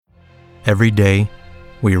Every day,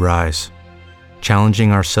 we rise,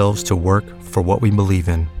 challenging ourselves to work for what we believe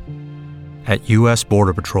in. At U.S.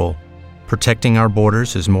 Border Patrol, protecting our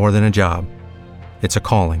borders is more than a job. It's a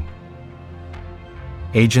calling.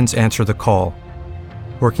 Agents answer the call,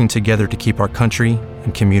 working together to keep our country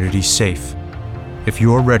and communities safe. If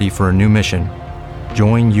you're ready for a new mission,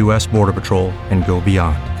 join U.S. Border Patrol and go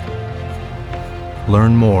beyond.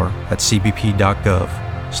 Learn more at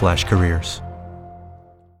cbp.gov/careers.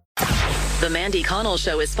 The Mandy Connell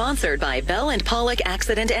Show is sponsored by Bell & Pollock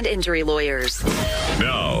Accident and Injury Lawyers.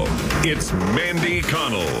 Now, it's Mandy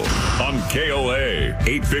Connell on KOA,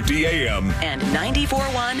 850 AM. And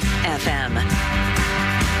 94.1 FM.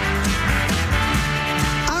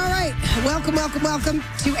 All right. Welcome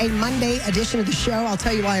to a Monday edition of the show. I'll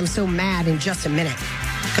tell you why I'm so mad in just a minute.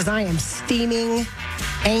 Because I am steaming,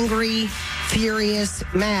 angry, furious,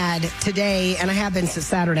 mad today, and I have been since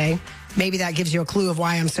Saturday. Maybe that gives you a clue of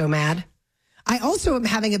why I'm so mad. I also am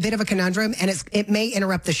having a bit of a conundrum, and it may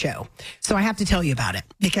interrupt the show. So I have to tell you about it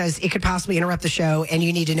because it could possibly interrupt the show, and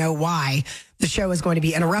you need to know why the show is going to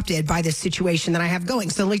be interrupted by this situation that I have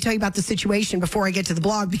going. So let me tell you about the situation before I get to the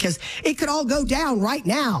blog because it could all go down right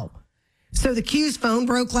now. So the Q's phone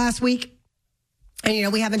broke last week.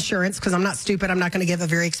 And, we have insurance because I'm not stupid. I'm not going to give a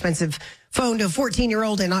very expensive phone to a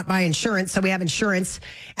 14-year-old and not buy insurance. So we have insurance.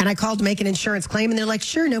 And I called to make an insurance claim, and they're like,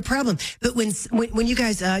 sure, no problem. But when you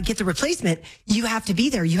guys get the replacement, you have to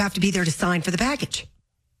be there. You have to be there to sign for the package.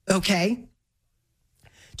 Okay.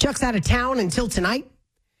 Chuck's out of town until tonight.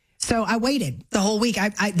 So I waited the whole week.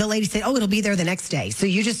 The lady said, it'll be there the next day. So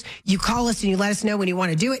you call us and you let us know when you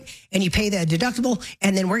want to do it and you pay the deductible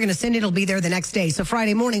and then we're going to send it. It'll be there the next day. So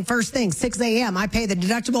Friday morning, first thing, 6 a.m., I pay the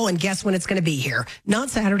deductible and guess when it's going to be here?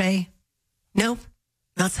 Not Saturday. Nope,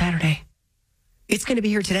 not Saturday. It's going to be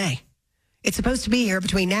here today. It's supposed to be here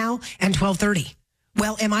between now and 12:30.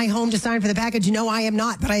 Well, am I home to sign for the package? No, I am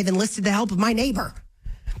not, but I have enlisted the help of my neighbor.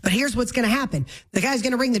 But here's what's going to happen. The guy's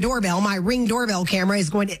going to ring the doorbell. My Ring doorbell camera is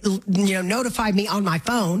going to, notify me on my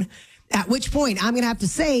phone, at which point I'm going to have to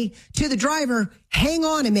say to the driver, hang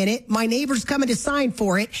on a minute. My neighbor's coming to sign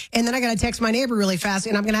for it. And then I got to text my neighbor really fast.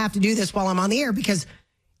 And I'm going to have to do this while I'm on the air because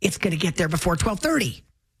it's going to get there before 12:30.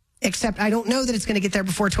 Except I don't know that it's going to get there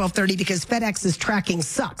before 12:30 because FedEx's tracking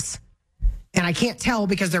sucks. And I can't tell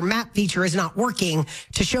because their map feature is not working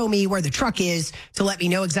to show me where the truck is to let me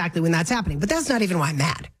know exactly when that's happening. But that's not even why I'm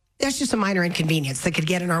mad. That's just a minor inconvenience that could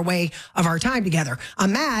get in our way of our time together.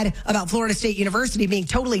 I'm mad about Florida State University being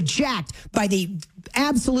totally jacked by the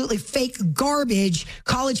absolutely fake garbage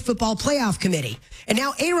college football playoff committee. And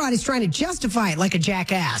now A-Rod is trying to justify it like a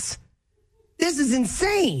jackass. This is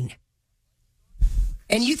insane.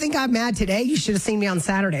 And you think I'm mad today? You should have seen me on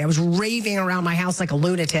Saturday. I was raving around my house like a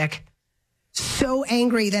lunatic. So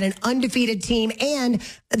angry that an undefeated team and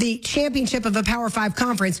the championship of a Power 5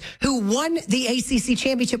 conference who won the ACC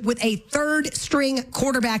championship with a third-string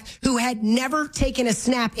quarterback who had never taken a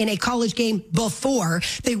snap in a college game before.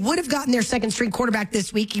 They would have gotten their second-string quarterback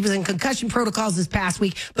this week. He was in concussion protocols this past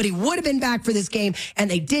week, but he would have been back for this game,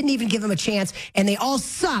 and they didn't even give him a chance, and they all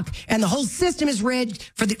suck, and the whole system is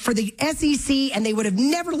rigged for the SEC, and they would have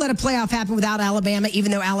never let a playoff happen without Alabama,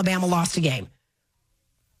 even though Alabama lost a game.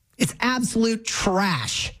 It's absolute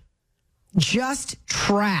trash. Just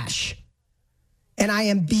trash. And I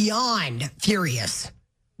am beyond furious.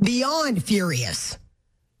 Beyond furious.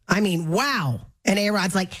 I mean, wow. And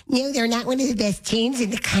A-Rod's like, no, they're not one of the best teams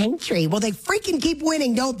in the country. Well, they freaking keep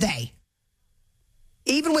winning, don't they?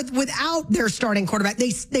 Even without their starting quarterback,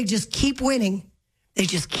 they just keep winning. They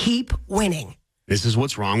just keep winning. This is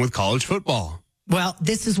what's wrong with college football. Well,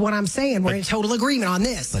 this is what I'm saying. We're in total agreement on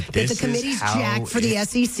this. But this the committee's jacked for the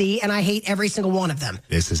SEC, and I hate every single one of them.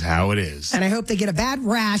 This is how it is. And I hope they get a bad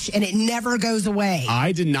rash, and it never goes away.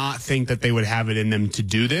 I did not think that they would have it in them to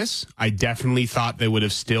do this. I definitely thought they would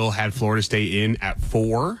have still had Florida State in at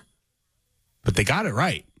 4, but they got it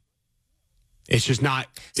right. It's just not.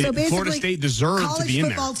 So Florida State deserved to be in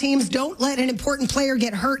there. College football teams don't let an important player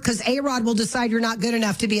get hurt because A-Rod will decide you're not good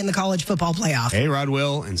enough to be in the college football playoff. A-Rod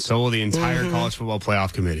will, and so will the entire college football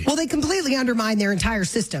playoff committee. Well, they completely undermine their entire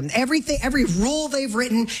system. Everything, every rule they've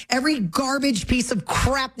written, every garbage piece of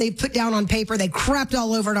crap they've put down on paper, they crapped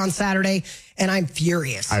all over it on Saturday, and I'm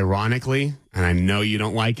furious. Ironically, and I know you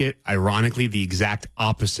don't like it, ironically, the exact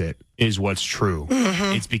opposite is what's true.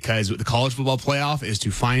 It's because the college football playoff is to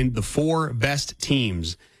find the 4 best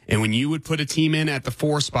teams. And when you would put a team in at the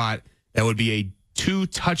 4 spot, that would be a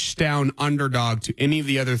 2-touchdown underdog to any of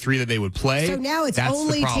the other 3 that they would play. So now it's That's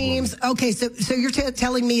only teams. Okay, so you're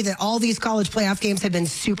telling me that all these college playoff games have been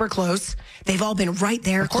super close. They've all been right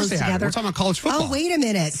there, Of course close they have. together. We're talking about college football. Oh, wait a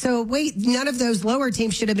minute. So none of those lower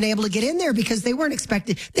teams should have been able to get in there because they weren't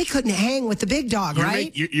expected. They couldn't hang with the big dog,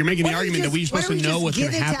 right? You're making the argument that we're supposed to know what's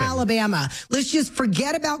going to happen. Give it to Alabama. Let's just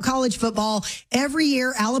forget about college football. Every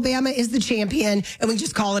year, Alabama is the champion, and we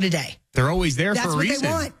just call it a day. They're always there for a reason. That's what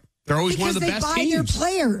they want. They're always one of the best teams. Because they buy their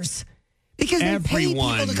players. Because they pay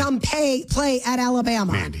people to come play at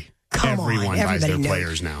Alabama. Mandy, everyone buys their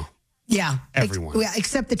players now. Yeah. Everyone.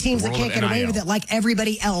 Except the teams that can't get away with it like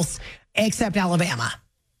everybody else except Alabama.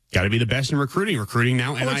 Got to be the best in recruiting. Recruiting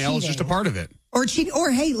now, NIL is just a part of it. Or cheating.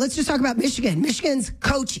 Or, hey, let's just talk about Michigan. Michigan's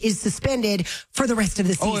coach is suspended for the rest of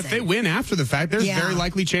the season. Oh, if they win after the fact, there's a very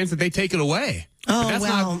likely chance that they take it away.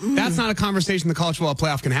 Oh, that's not a conversation the college football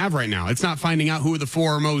playoff can have right now. It's not finding out who are the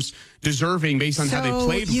 4 most deserving based on how they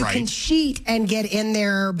played you right. can cheat and get in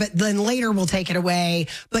there, but then later we'll take it away.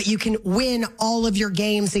 But you can win all of your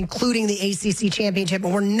games, including the ACC championship.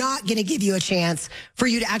 But we're not going to give you a chance for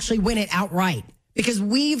you to actually win it outright because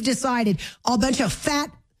we've decided a bunch of fat,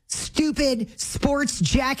 stupid sports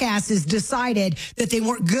jackasses decided that they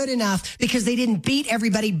weren't good enough because they didn't beat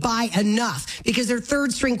everybody by enough because their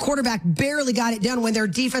third string quarterback barely got it done when their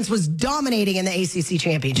defense was dominating in the ACC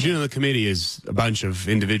championship. You know, the committee is a bunch of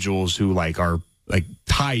individuals who are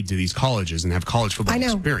tied to these colleges and have college football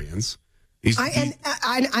experience. It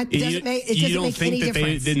doesn't make any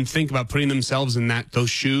difference. They didn't think about putting themselves in those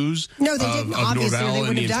shoes? No, they didn't. Of Norvell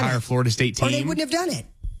and the entire Florida State team. Or they wouldn't have done it.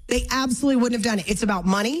 They absolutely wouldn't have done it. It's about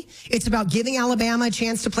money. It's about giving Alabama a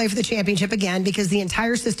chance to play for the championship again because the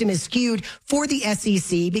entire system is skewed for the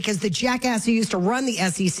SEC because the jackass who used to run the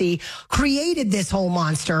SEC created this whole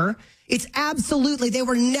monster. It's absolutely, they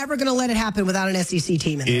were never going to let it happen without an SEC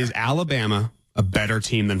team in there. Is Alabama a better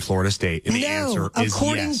team than Florida State? And the answer is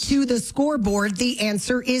according yes. to the scoreboard, the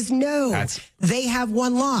answer is no. They have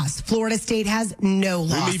 1 loss. Florida State has no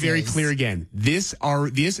losses. Let me be very clear again. This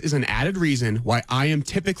is an added reason why I am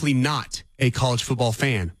typically not a college football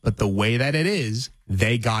fan, but the way that it is,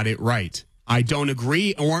 they got it right. I don't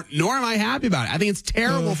agree, nor am I happy about it. I think it's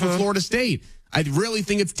terrible for Florida State. I really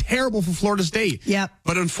think it's terrible for Florida State. Yep.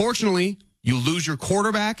 But unfortunately, you lose your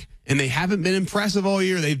quarterback, and they haven't been impressive all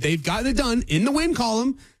year. They've gotten it done in the win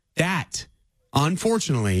column. That,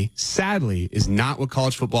 unfortunately, sadly, is not what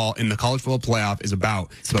college football in the college football playoff is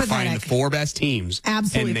about. It's about finding the 4 best teams.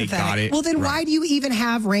 Absolutely and they pathetic. got it. Well, then right. why do you even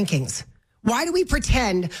have rankings? Why do we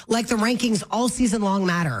pretend like the rankings all season long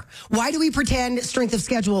matter? Why do we pretend strength of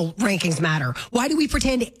schedule rankings matter? Why do we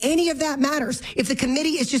pretend any of that matters if the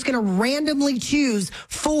committee is just going to randomly choose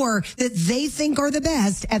 4 that they think are the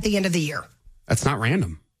best at the end of the year? That's not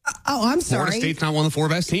random. I'm sorry. Florida State's not one of the 4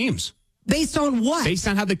 best teams. Based on what? Based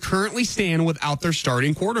on how they currently stand without their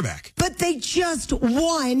starting quarterback. But they just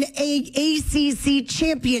won a ACC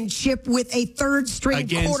championship with a third-string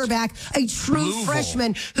quarterback, a true Louisville.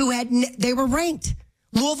 freshman who they were ranked.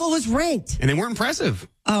 Louisville was ranked. And they weren't impressive.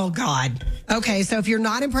 Oh, God. Okay, so if you're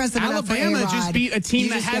not impressive enough for Alabama just beat a team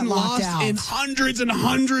that hadn't lost in hundreds and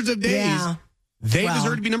hundreds of days. Yeah. They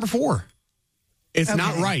deserve to be number 4. It's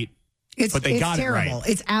not right, but they got terrible. it right.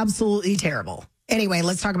 It's absolutely terrible. Anyway,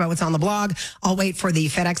 let's talk about what's on the blog. I'll wait for the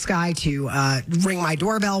FedEx guy to ring my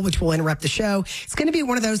doorbell, which will interrupt the show. It's going to be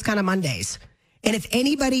one of those kind of Mondays. And if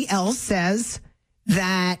anybody else says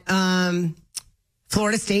that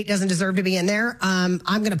Florida State doesn't deserve to be in there, I'm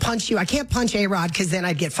going to punch you. I can't punch A-Rod because then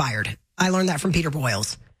I'd get fired. I learned that from Peter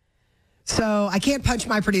Boyles. So I can't punch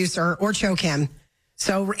my producer or choke him.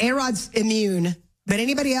 So A-Rod's immune. But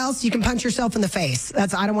anybody else, you can punch yourself in the face.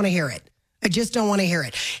 I don't want to hear it. I just don't want to hear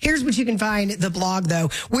it. Here's what you can find, the blog, though,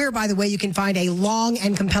 where, by the way, you can find a long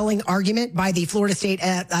and compelling argument by the Florida State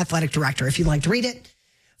athletic director, if you'd like to read it.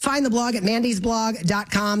 Find the blog at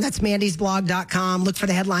mandysblog.com. That's mandysblog.com. Look for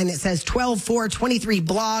the headline that says 12/4/23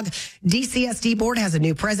 blog. DCSD board has a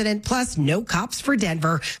new president, plus no cops for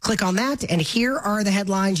Denver. Click on that, and here are the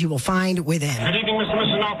headlines you will find within. Good evening, Mr. and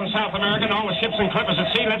Mrs. North and South America, and all the ships and clippers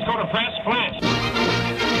at sea. Let's go to press flash.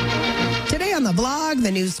 Today on the blog,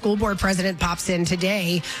 the new school board president pops in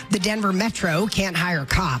today. The Denver Metro can't hire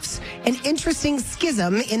cops. An interesting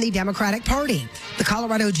schism in the Democratic Party. The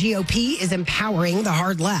Colorado GOP is empowering the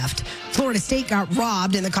hard left. Florida State got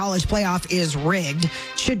robbed and the college playoff is rigged.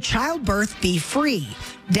 Should childbirth be free?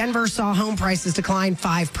 Denver saw home prices decline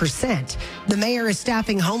 5%. The mayor is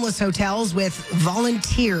staffing homeless hotels with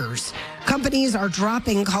volunteers. Companies are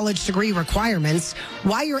dropping college degree requirements.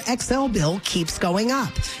 Why your XL bill keeps going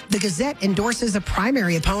up. The Gazette endorses a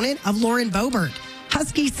primary opponent of Lauren Boebert.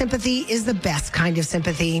 Husky sympathy is the best kind of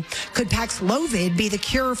sympathy. Could Paxlovid be the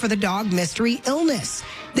cure for the dog mystery illness?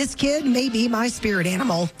 This kid may be my spirit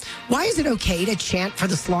animal. Why is it okay to chant for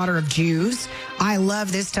the slaughter of Jews? I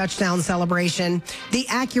love this touchdown celebration. The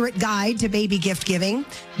accurate guide to baby gift giving.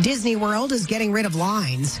 Disney World is getting rid of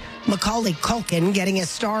lines. Macaulay Culkin getting a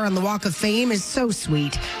star on the Walk of Fame is so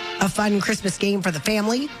sweet. A fun Christmas game for the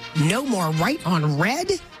family. No more right on red.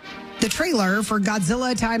 The trailer for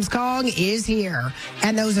Godzilla x Kong is here.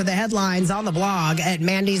 And those are the headlines on the blog at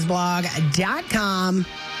mandysblog.com.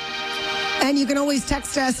 And you can always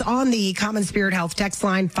text us on the Common Spirit Health text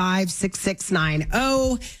line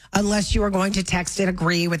 56690, unless you are going to text and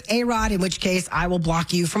agree with A-Rod, in which case I will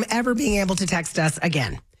block you from ever being able to text us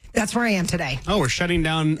again. That's where I am today. Oh, we're shutting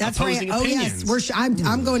down opposing opinions. Oh, yes.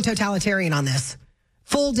 I'm going totalitarian on this.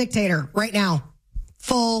 Full dictator right now.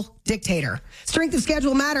 Full dictator. Strength of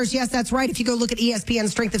schedule matters. Yes, that's right. If you go look at ESPN's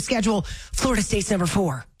strength of schedule, Florida State's number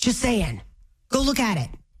 4. Just saying. Go look at it.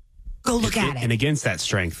 Go look at it. And against that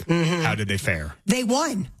strength, how did they fare? They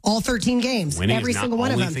won all 13 games. Winning every is not single the one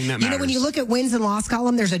of only them. thing that You know, when matters. you look at wins and loss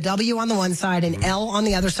column, there's a W on the one side and L on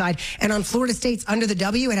the other side. And on Florida State's under the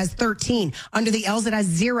W, it has 13. Under the L's, it has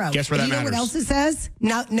 0. Guess where that You know what matters? else it says?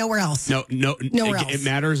 No, nowhere else. Nowhere else. It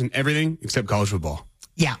matters in everything except college football.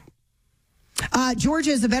 Yeah.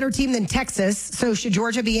 Georgia is a better team than Texas. So should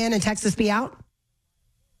Georgia be in and Texas be out?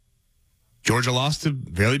 Georgia lost a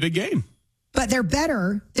very big game. But they're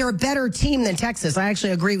better. They're a better team than Texas. I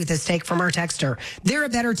actually agree with this take from our texter. They're a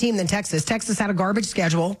better team than Texas. Texas had a garbage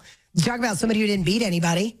schedule. You talk about somebody who didn't beat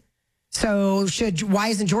anybody. So why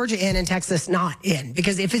isn't Georgia in and Texas not in?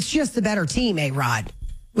 Because if it's just the better team, A-Rod,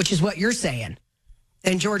 which is what you're saying,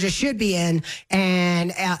 then Georgia should be in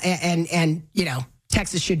and you know,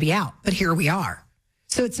 Texas should be out. But here we are.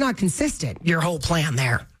 So it's not consistent, your whole plan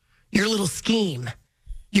there. Your little scheme.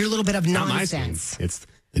 Your little bit of nonsense. It's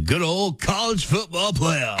the good old college football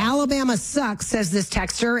playoff. Alabama sucks, says this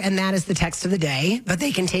texter, and that is the text of the day. But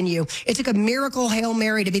they continue. It took a miracle Hail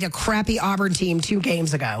Mary to beat a crappy Auburn team 2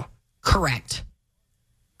 games ago. Correct.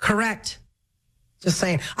 Just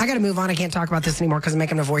saying. I got to move on. I can't talk about this anymore because I'm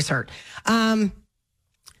making my voice hurt.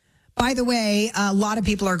 By the way, a lot of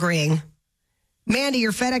people are agreeing. Mandy,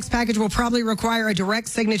 your FedEx package will probably require a direct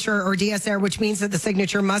signature or DSR, which means that the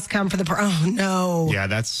signature must come for the... Oh, no. Yeah,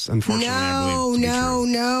 that's unfortunately, I believe, to be true.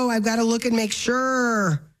 No. I've got to look and make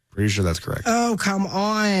sure. Pretty sure that's correct. Oh, come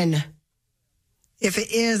on. If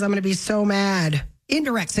it is, I'm going to be so mad.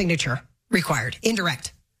 Indirect signature required.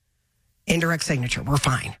 Indirect signature. We're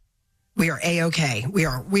fine. We are A-okay. We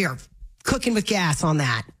are cooking with gas on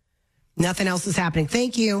that. Nothing else is happening.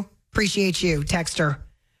 Thank you. Appreciate you, texter,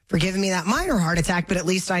 for giving me that minor heart attack, but at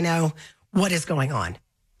least I know what is going on.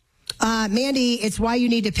 Mandy, it's why you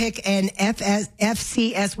need to pick an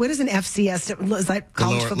FCS. What is an FCS? Is that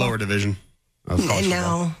college football? Lower division of college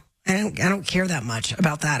football. I don't care that much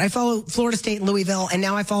about that. I follow Florida State and Louisville, and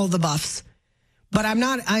now I follow the Buffs. But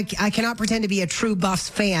I cannot pretend to be a true Buffs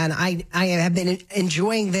fan. I have been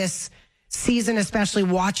enjoying this season, especially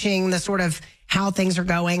watching the sort of how things are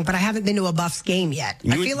going, but I haven't been to a Buffs game yet.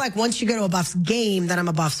 I feel like once you go to a Buffs game, then I'm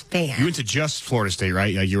a Buffs fan. You went to just Florida State, right?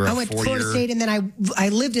 You were I went to Florida State, and then I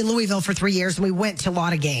lived in Louisville for 3 years, and we went to a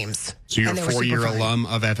lot of games. So you're a 4-year alum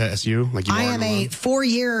of FSU? Like you I am a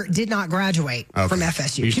 4-year, did not graduate from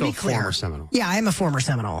FSU. You're still be clear. a former Seminole. Yeah, I am a former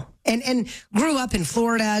Seminole. And grew up in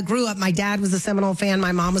Florida, my dad was a Seminole fan,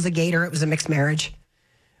 my mom was a Gator, it was a mixed marriage.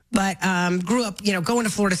 But grew up, going to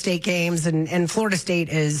Florida State games, and Florida State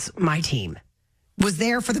is my team. Was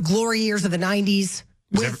there for the glory years of the 90s.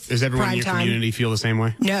 Does everyone in your community feel the same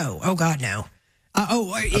way? No. Oh, God, no.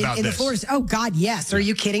 In the Florida. Oh, God, yes. Are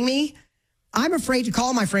you kidding me? I'm afraid to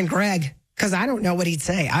call my friend Greg because I don't know what he'd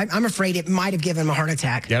say. I'm afraid it might have given him a heart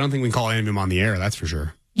attack. Yeah, I don't think we can call any of them on the air, that's for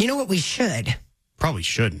sure. You know what we should? Probably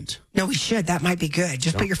shouldn't. No, we should. That might be good.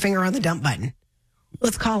 Just put your finger on the dump button.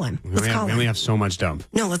 Let's call him. We only have so much dump.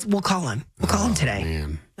 No, we'll call him. We'll call him today.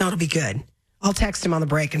 Man. No, it'll be good. I'll text him on the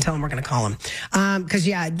break and tell him we're going to call him. Because,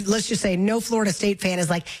 let's just say no Florida State fan is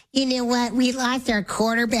like, you know what? We lost our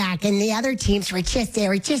quarterback and the other teams were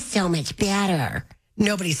just so much better.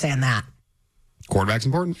 Nobody's saying that. Quarterback's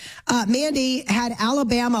important. Mandy, had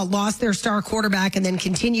Alabama lost their star quarterback and then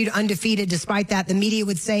continued undefeated despite that, the media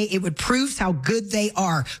would say it would prove how good they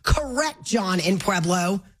are. Correct, John in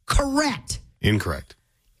Pueblo. Correct. Incorrect.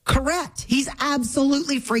 Correct. He's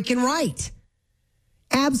absolutely freaking right.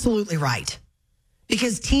 Absolutely right.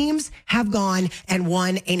 Because teams have gone and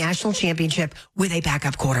won a national championship with a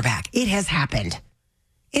backup quarterback. It has happened.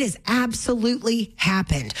 It has absolutely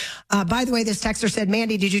happened. By the way, this texter said,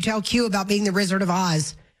 Mandy, did you tell Q about being the Wizard of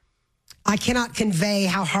Oz? I cannot convey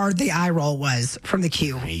how hard the eye roll was from the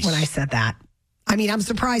Q when I said that. I mean, I'm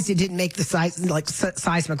surprised it didn't make the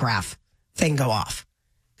seismograph thing go off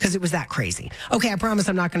because it was that crazy. Okay, I promise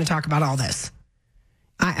I'm not going to talk about all this.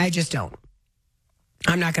 I just don't.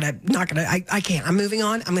 I'm not going to, I can't. I'm moving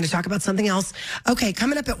on. I'm going to talk about something else. Okay,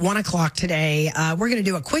 coming up at 1 o'clock today, we're going to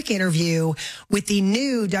do a quick interview with the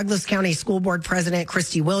new Douglas County School Board President,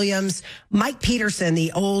 Christy Williams. Mike Peterson,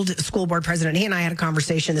 the old school board president, he and I had a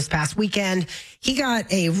conversation this past weekend. He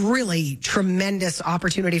got a really tremendous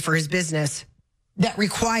opportunity for his business that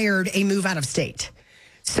required a move out of state.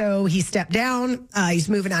 So he stepped down, he's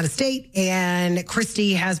moving out of state, and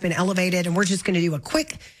Christy has been elevated, and we're just going to do a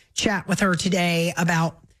quick chat with her today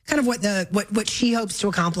about kind of what she hopes to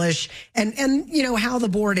accomplish and you know how the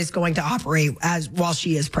board is going to operate as while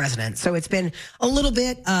she is president. So it's been a little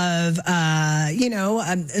bit of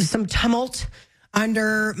some tumult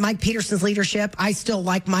under Mike Peterson's leadership. I still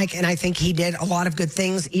like Mike, and I think he did a lot of good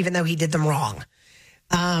things, even though he did them wrong.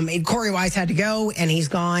 And Corey Wise had to go, and he's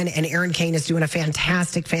gone, and Aaron Kane is doing a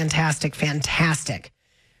fantastic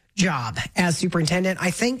job as superintendent,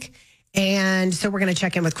 I think. And so we're going to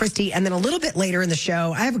check in with Christy. And then a little bit later in the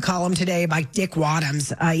show, I have a column today by Dick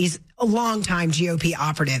Wadhams. He's a longtime GOP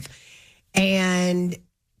operative. And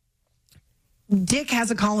Dick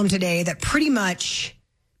has a column today that pretty much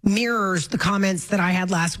mirrors the comments that I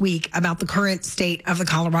had last week about the current state of the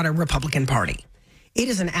Colorado Republican Party. It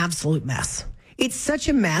is an absolute mess. It's such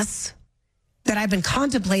a mess that I've been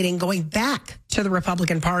contemplating going back to the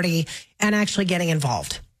Republican Party and actually getting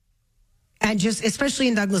involved. And just, especially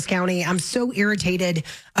in Douglas County, I'm so irritated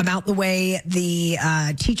about the way the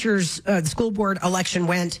the school board election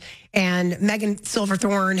went. And Megan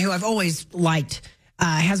Silverthorne, who I've always liked,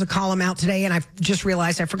 has a column out today. And I've just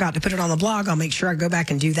realized I forgot to put it on the blog. I'll make sure I go back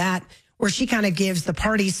and do that, where she kind of gives the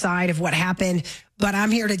party side of what happened. But I'm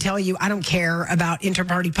here to tell you, I don't care about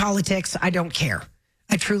inter-party politics. I don't care.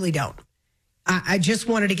 I truly don't. I just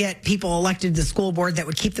wanted to get people elected to the school board that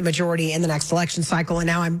would keep the majority in the next election cycle. And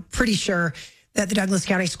now I'm pretty sure that the Douglas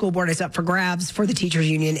County School Board is up for grabs for the teachers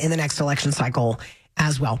union in the next election cycle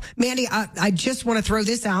as well. Mandy, I just want to throw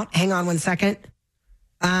this out. Hang on one second.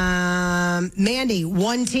 Mandy,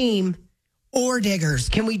 one team or Diggers.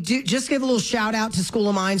 Can we just give a little shout out to School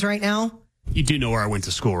of Mines right now? You do know where I went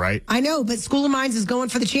to school, right? I know, but School of Mines is going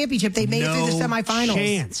for the championship. They made it through the semifinals. No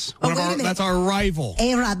chance. That's our rival.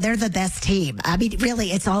 A-Rod, they're the best team. I mean,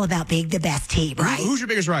 really, it's all about being the best team, right? Who's your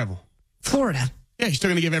biggest rival? Florida. Yeah, you're still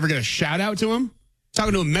going to ever get a shout out to him?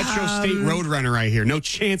 Talking to a Metro State Roadrunner right here. No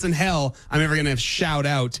chance in hell I'm ever going to shout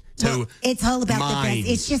out to well, it's all about Mines. the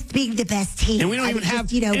best. It's just being the best team. And we don't even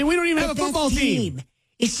have a football team.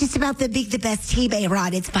 It's just about being the best team,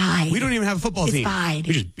 A-Rod. It's fine. We don't even have a football team. It's fine.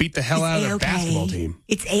 We just beat the hell out of their basketball team.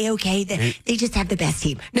 It's A-okay. They just have the best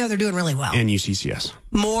team. No, they're doing really well. And UCCS.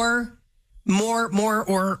 More. There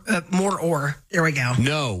we go.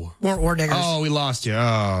 No. More or Diggers. Oh, we lost you.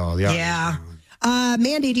 Oh, yeah.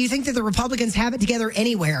 Mandy, do you think that the Republicans have it together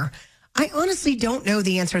anywhere? I honestly don't know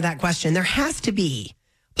the answer to that question. There has to be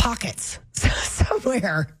pockets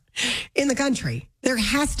somewhere in the country. There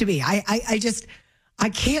has to be. I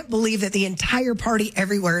can't believe that the entire party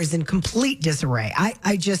everywhere is in complete disarray. I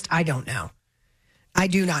don't know. I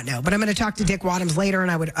do not know. But I'm going to talk to Dick Wadhams later,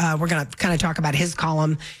 and we're going to kind of talk about his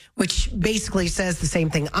column, which basically says the same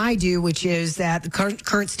thing I do, which is that the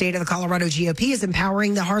current state of the Colorado GOP is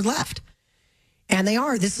empowering the hard left. And they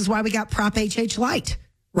are. This is why we got Prop HH Light,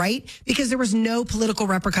 right? Because there was no political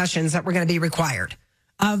repercussions that were going to be required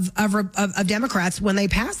of Democrats when they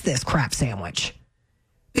passed this crap sandwich.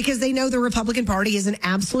 Because they know the Republican Party is an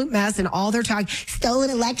absolute mess, and all they're talking, stolen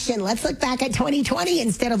election. Let's look back at 2020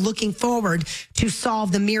 instead of looking forward to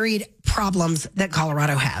solve the myriad problems that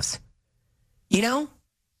Colorado has. You know,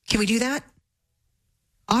 can we do that?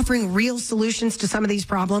 Offering real solutions to some of these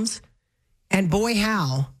problems. And boy,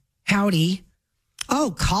 howdy.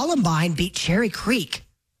 Oh, Columbine beat Cherry Creek.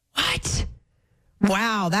 What?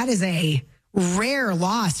 Wow, that is a rare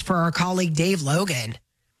loss for our colleague Dave Logan.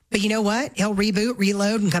 But you know what? He'll reboot,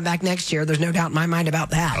 reload, and come back next year. There's no doubt in my mind about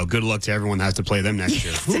that. Oh, good luck to everyone that has to play them next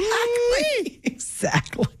year.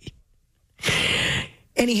 Exactly.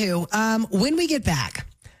 Anywho, when we get back,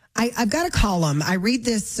 I've got a column. I read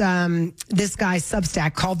this guy's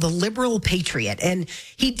Substack called The Liberal Patriot, and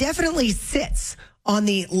he definitely sits on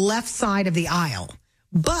the left side of the aisle.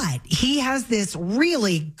 But he has this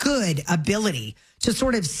really good ability to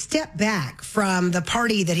sort of step back from the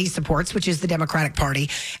party that he supports, which is the Democratic Party,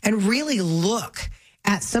 and really look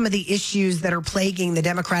at some of the issues that are plaguing the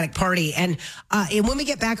Democratic Party. And when we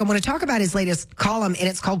get back, I want to talk about his latest column, and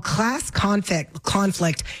it's called Class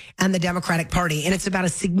Conflict and the Democratic Party. And it's about a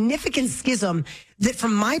significant schism that,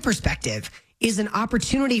 from my perspective, is an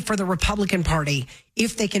opportunity for the Republican Party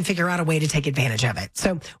if they can figure out a way to take advantage of it.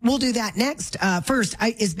 So we'll do that next. First,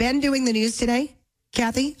 is Ben doing the news today?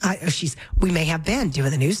 Kathy? We may have Ben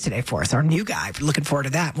doing the news today for us, our new guy. We're looking forward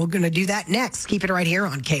to that. We're going to do that next. Keep it right here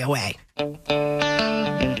on KOA.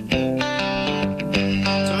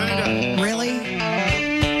 Really?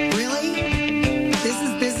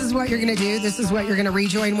 This is what you're going to do? This is what you're going to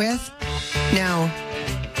rejoin with? No.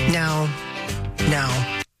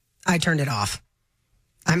 I turned it off.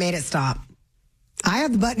 I made it stop. I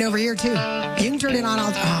have the button over here, too. You can turn it on.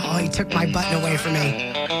 Oh, he took my button away from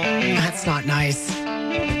me. That's not nice.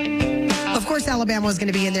 Of course, Alabama was going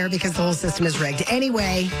to be in there because the whole system is rigged.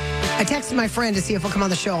 Anyway, I texted my friend to see if he'll come on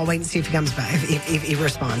the show. I'll wait and see if he comes back, if he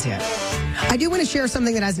responds yet. I do want to share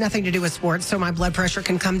something that has nothing to do with sports so my blood pressure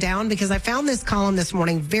can come down, because I found this column this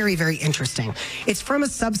morning very, very interesting. It's from a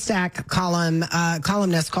Substack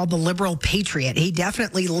columnist called The Liberal Patriot. He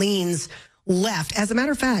definitely leans left. As a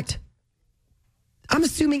matter of fact, I'm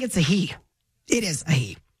assuming it's a he. It is a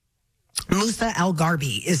he. Musa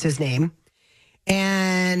Al-Garbi is his name.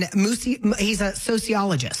 And he's a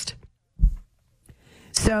sociologist.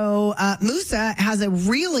 So Musa has a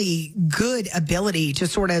really good ability to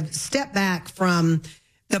sort of step back from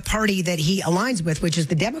the party that he aligns with, which is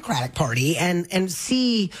the Democratic Party, and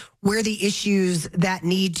see where the issues that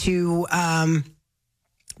need to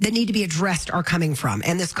be addressed are coming from.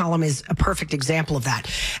 And this column is a perfect example of that.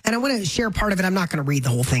 And I want to share part of it. I'm not going to read the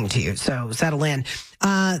whole thing to you, so settle in.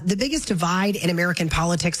 The biggest divide in American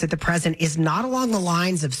politics at the present is not along the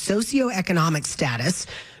lines of socioeconomic status,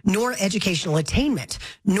 nor educational attainment,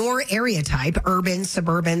 nor area type, urban,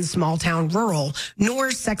 suburban, small town, rural, nor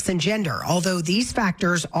sex and gender, although these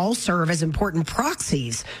factors all serve as important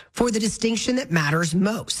proxies for the distinction that matters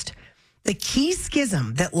most. The key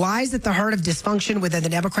schism that lies at the heart of dysfunction within the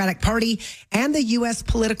Democratic Party and the U.S.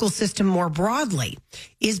 political system more broadly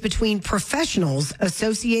is between professionals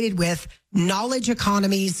associated with knowledge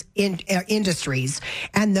economies industries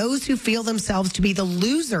and those who feel themselves to be the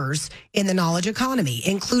losers in the knowledge economy,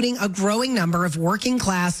 including a growing number of working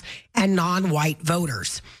class and non-white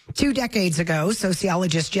voters. 2 decades ago,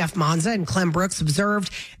 sociologists Jeff Monza and Clem Brooks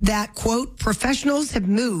observed that, quote, professionals have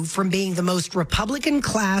moved from being the most Republican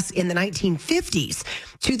class in the 1950s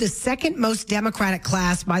to the second most Democratic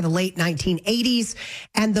class by the late 1980s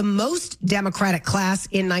and the most Democratic class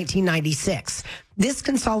in 1996. This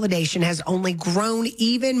consolidation has only grown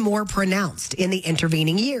even more pronounced in the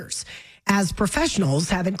intervening years, as professionals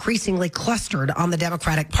have increasingly clustered on the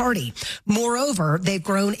Democratic Party. Moreover, they've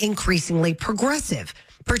grown increasingly progressive,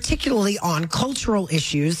 particularly on cultural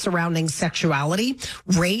issues surrounding sexuality,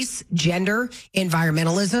 race, gender,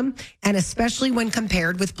 environmentalism, and especially when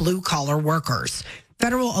compared with blue-collar workers.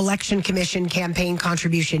 Federal Election Commission campaign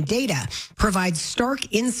contribution data provides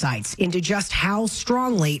stark insights into just how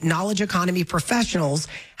strongly knowledge economy professionals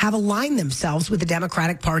have aligned themselves with the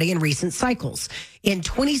Democratic Party in recent cycles. In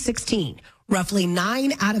 2016, roughly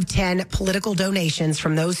 9 out of 10 political donations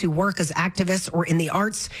from those who work as activists or in the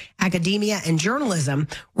arts, academia, and journalism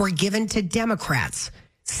were given to Democrats.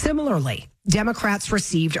 Similarly, Democrats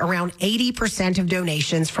received around 80% of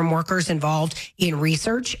donations from workers involved in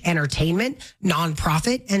research, entertainment,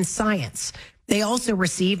 nonprofit, and science. They also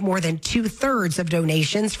received more than 2/3 of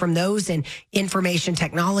donations from those in information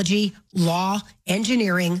technology, law,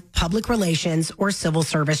 engineering, public relations, or civil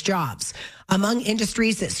service jobs. Among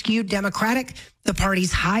industries that skewed Democratic, the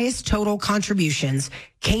party's highest total contributions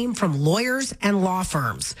came from lawyers and law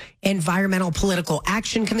firms, environmental political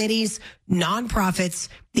action committees, nonprofits,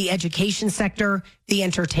 the education sector, the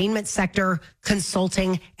entertainment sector,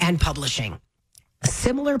 consulting, and publishing.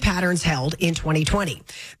 Similar patterns held in 2020.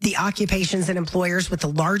 The occupations and employers with the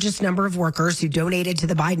largest number of workers who donated to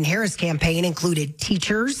the Biden-Harris campaign included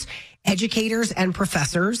teachers, educators and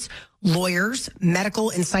professors, lawyers,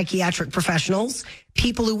 medical and psychiatric professionals,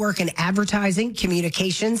 people who work in advertising,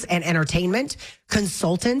 communications, and entertainment,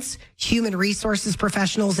 consultants, human resources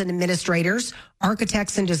professionals and administrators,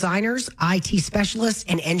 architects and designers, IT specialists,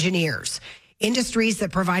 and engineers. Industries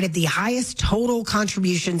that provided the highest total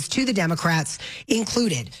contributions to the Democrats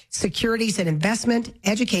included securities and investment,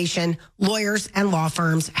 education, lawyers and law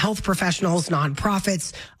firms, health professionals,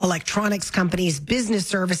 nonprofits, electronics companies, business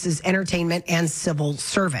services, entertainment, and civil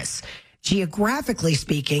service. geographically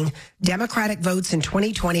speaking, Democratic votes in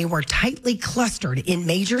 2020 were tightly clustered in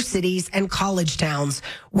major cities and college towns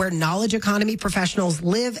where knowledge economy professionals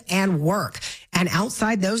live and work. And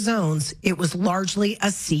outside those zones, it was largely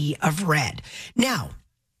a sea of red. Now,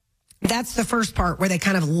 that's the first part where they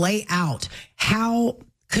kind of lay out how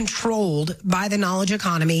controlled by the knowledge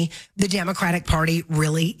economy the Democratic Party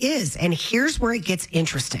really is. And here's where it gets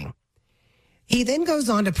interesting. He then goes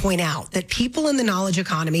on to point out that people in the knowledge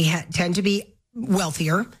economy tend to be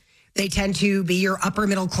wealthier. They tend to be your upper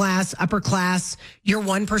middle class, upper class, your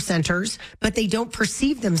 1%ers, but they don't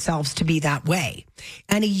perceive themselves to be that way.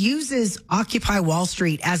 And he uses Occupy Wall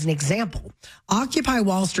Street as an example. Occupy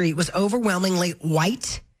Wall Street was overwhelmingly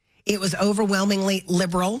white. It was overwhelmingly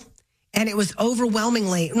liberal. And it was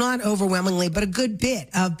overwhelmingly, not overwhelmingly, but a good bit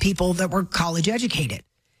of people that were college educated.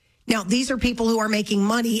 Now, these are people who are making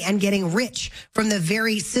money and getting rich from the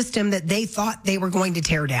very system that they thought they were going to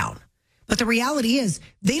tear down. But the reality is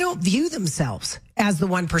they don't view themselves as the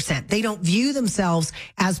 1%. They don't view themselves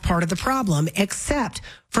as part of the problem, except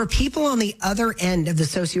for people on the other end of the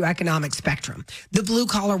socioeconomic spectrum, the blue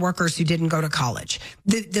collar workers who didn't go to college,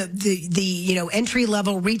 the entry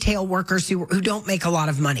level retail workers who don't make a lot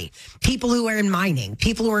of money, people who are in mining,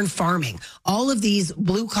 people who are in farming, all of these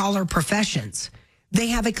blue collar professions. They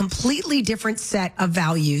have a completely different set of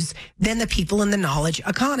values than the people in the knowledge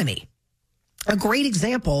economy. A great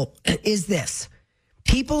example is this.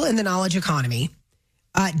 People in the knowledge economy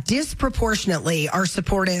disproportionately are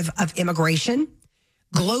supportive of immigration,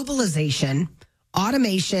 globalization,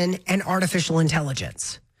 automation, and artificial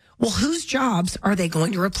intelligence. Well, whose jobs are they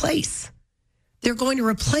going to replace? They're going to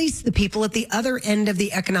replace the people at the other end of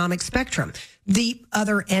the economic spectrum. The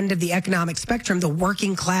other end of the economic spectrum, the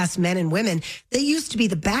working class men and women, they used to be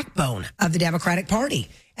the backbone of the Democratic Party.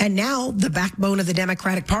 And now the backbone of the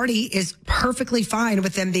Democratic Party is perfectly fine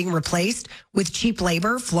with them being replaced with cheap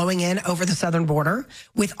labor flowing in over the southern border,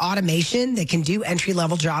 with automation that can do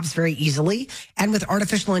entry-level jobs very easily, and with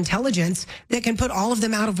artificial intelligence that can put all of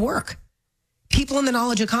them out of work. People in the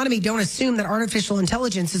knowledge economy don't assume that artificial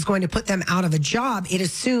intelligence is going to put them out of a job. It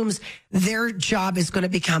assumes their job is going to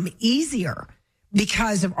become easier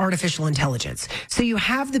because of artificial intelligence. So you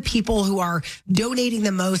have the people who are donating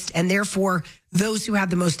the most, and therefore those who have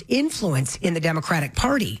the most influence in the Democratic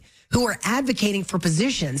Party, who are advocating for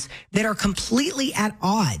positions that are completely at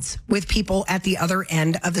odds with people at the other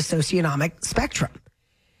end of the socioeconomic spectrum.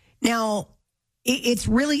 Now, it's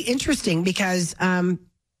really interesting because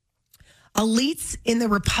elites in the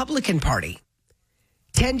Republican Party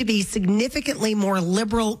tend to be significantly more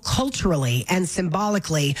liberal culturally and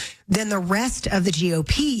symbolically than the rest of the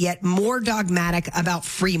GOP, yet more dogmatic about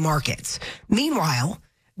free markets. Meanwhile,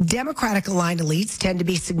 Democratic-aligned elites tend to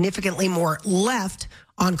be significantly more left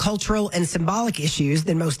on cultural and symbolic issues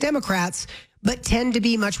than most Democrats, but tend to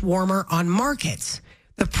be much warmer on markets.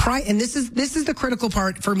 And this is the critical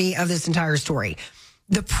part for me of this entire story.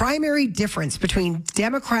 The primary difference between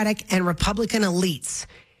Democratic and Republican elites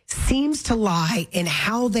seems to lie in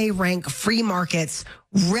how they rank free markets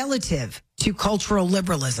relative to cultural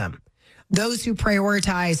liberalism. Those who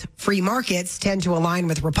prioritize free markets tend to align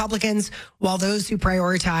with Republicans, while those who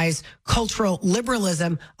prioritize cultural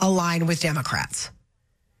liberalism align with Democrats.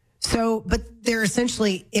 But they're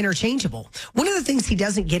essentially interchangeable. One of the things he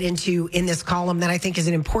doesn't get into in this column that I think is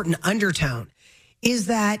an important undertone is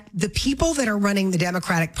that the people that are running the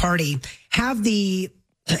Democratic Party have the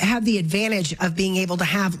advantage of being able to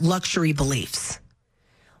have luxury beliefs.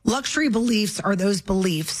 Luxury beliefs are those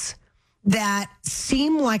beliefs that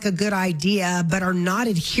seem like a good idea, but are not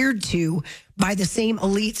adhered to by the same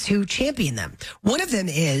elites who champion them. One of them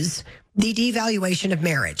is the devaluation of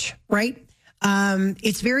marriage, right?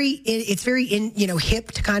 It's very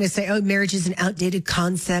hip to kind of say, oh, marriage is an outdated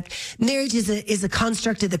concept. Marriage is a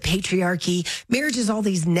construct of the patriarchy. Marriage is all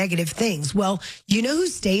these negative things. Well, you know who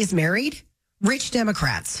stays married? Rich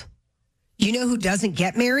Democrats. You know who doesn't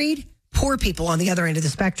get married? Poor people on the other end of the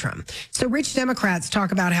spectrum. So rich Democrats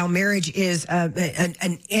talk about how marriage is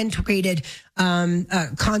an integrated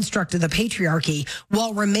construct of the patriarchy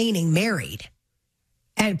while remaining married.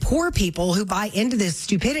 And poor people who buy into this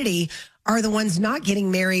stupidity are the ones not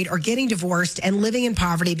getting married or getting divorced and living in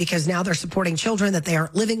poverty because now they're supporting children that they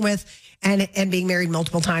aren't living with and being married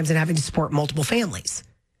multiple times and having to support multiple families.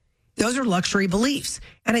 Those are luxury beliefs.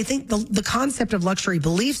 And I think the concept of luxury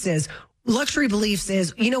beliefs is,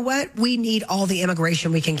 you know what? We need all the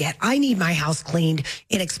immigration we can get. I need my house cleaned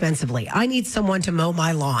inexpensively. I need someone to mow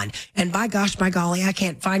my lawn. And by gosh, by golly, I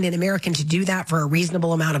can't find an American to do that for a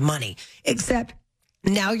reasonable amount of money. Except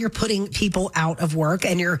Now you're putting people out of work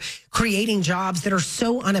and you're creating jobs that are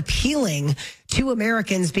so unappealing to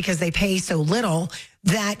Americans because they pay so little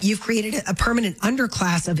that you've created a permanent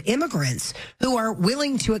underclass of immigrants who are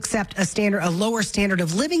willing to accept a lower standard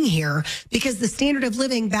of living here because the standard of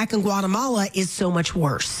living back in Guatemala is so much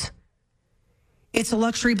worse. It's a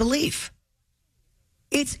luxury belief.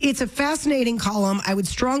 It's a fascinating column. I would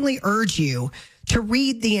strongly urge you to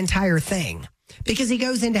read the entire thing because he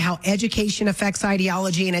goes into how education affects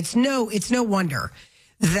ideology, and it's no wonder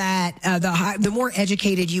that the more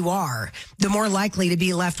educated you are, the more likely to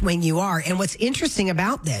be left wing you are. And what's interesting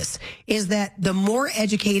about this is that the more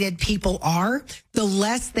educated people are, the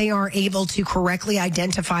less they are able to correctly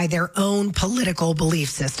identify their own political belief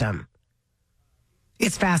system.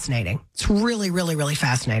 It's fascinating. It's really, really, really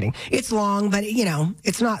fascinating. It's long, but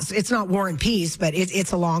it's not War and Peace, but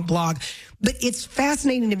it's a long blog. But it's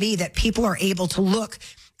fascinating to me that people are able to look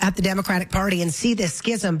at the Democratic Party and see this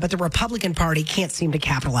schism, but the Republican Party can't seem to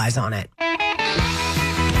capitalize on it. All right.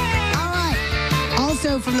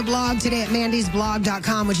 Also from the blog today at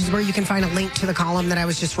mandysblog.com, which is where you can find a link to the column that I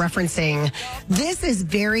was just referencing. This is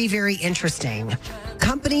very, very interesting.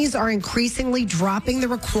 Companies are increasingly dropping the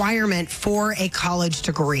requirement for a college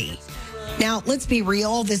degree. Now, let's be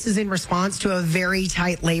real. This is in response to a very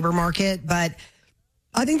tight labor market, but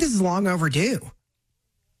I think this is long overdue.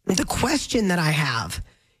 The question that I have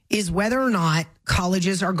is whether or not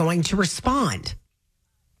colleges are going to respond.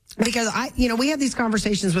 Because we have these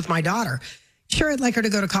conversations with my daughter. Sure, I'd like her to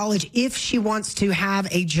go to college if she wants to have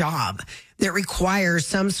a job that requires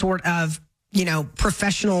some sort of,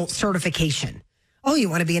 professional certification. Oh, you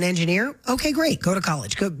want to be an engineer? Okay, great. Go to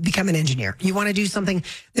college. Go become an engineer. You want to do something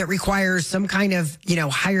that requires some kind of,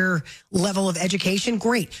 higher level of education?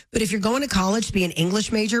 Great. But if you're going to college to be an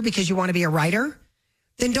English major because you want to be a writer,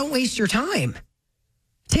 then don't waste your time.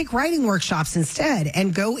 Take writing workshops instead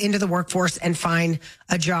and go into the workforce and find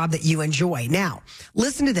a job that you enjoy. Now,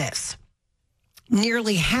 listen to this.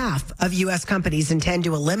 Nearly half of U.S. companies intend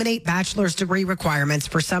to eliminate bachelor's degree requirements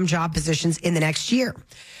for some job positions in the next year.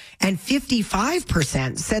 And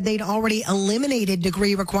 55% said they'd already eliminated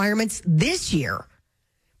degree requirements this year.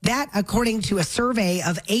 That, according to a survey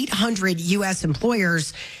of 800 U.S.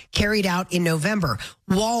 employers carried out in November.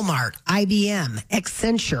 Walmart, IBM,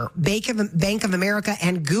 Accenture, Bank of America,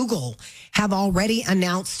 and Google have already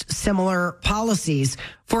announced similar policies.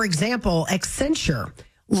 For example, Accenture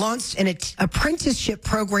launched an apprenticeship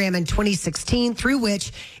program in 2016 through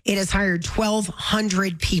which it has hired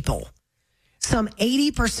 1,200 people. Some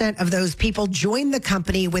 80% of those people joined the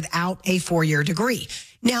company without a 4-year degree.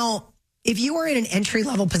 Now, if you are in an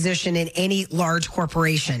entry-level position in any large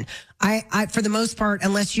corporation, I for the most part,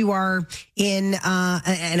 unless you are in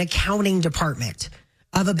an accounting department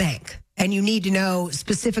of a bank and you need to know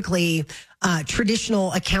specifically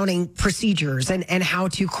traditional accounting procedures and how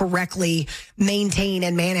to correctly maintain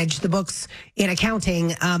and manage the books in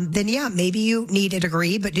accounting, then yeah, maybe you need a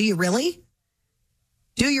degree, but do you really?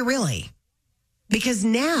 Do you really? Because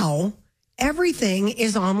now everything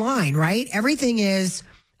is online, right? Everything is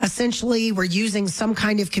essentially we're using some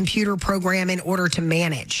kind of computer program in order to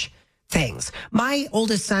manage things. My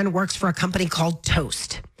oldest son works for a company called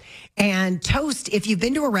Toast. And Toast, if you've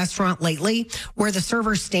been to a restaurant lately where the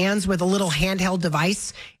server stands with a little handheld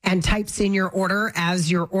device and types in your order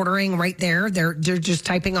as you're ordering right there, they're just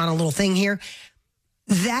typing on a little thing here.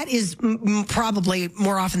 That is probably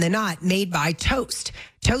more often than not made by Toast.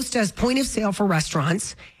 Toast does point of sale for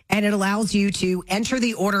restaurants, and it allows you to enter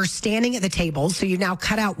the order standing at the table. So you've now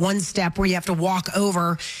cut out one step where you have to walk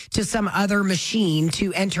over to some other machine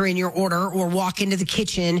to enter in your order or walk into the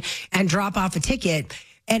kitchen and drop off a ticket.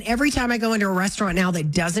 And every time I go into a restaurant now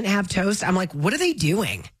that doesn't have Toast, I'm like, what are they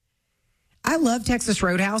doing? I love Texas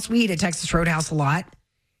Roadhouse. We eat at Texas Roadhouse a lot.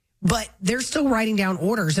 But they're still writing down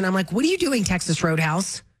orders. And I'm like, what are you doing, Texas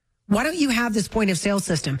Roadhouse? Why don't you have this point of sale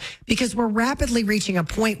system? Because we're rapidly reaching a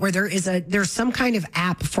point where there's some kind of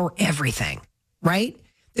app for everything, right?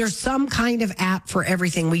 There's some kind of app for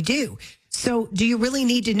everything we do. So do you really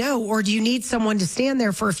need to know, or do you need someone to stand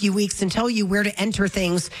there for a few weeks and tell you where to enter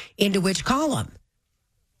things into which column?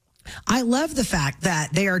 I love the fact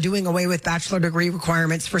that they are doing away with bachelor degree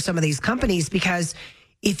requirements for some of these companies, because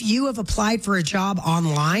if you have applied for a job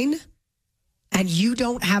online and you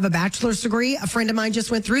don't have a bachelor's degree, a friend of mine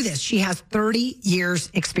just went through this. She has 30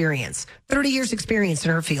 years experience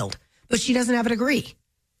in her field, but she doesn't have a degree.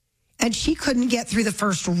 And she couldn't get through the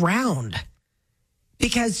first round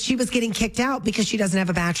because she was getting kicked out because she doesn't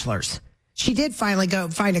have a bachelor's. She did finally go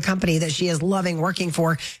find a company that she is loving working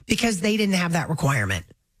for because they didn't have that requirement.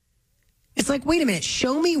 It's like, wait a minute,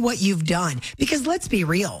 show me what you've done. Because let's be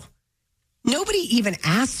real. Nobody even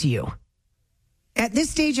asks you. At this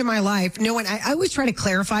stage of my life, no one, I always try to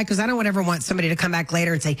clarify because I don't ever want somebody to come back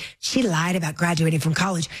later and say, she lied about graduating from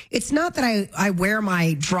college. It's not that I wear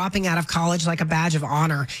my dropping out of college like a badge of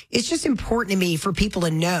honor. It's just important to me for people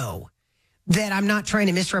to know that I'm not trying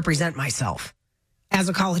to misrepresent myself as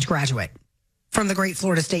a college graduate from the great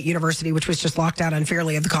Florida State University, which was just locked out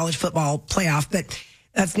unfairly of the college football playoff. But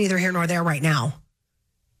that's neither here nor there right now.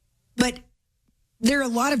 But there are a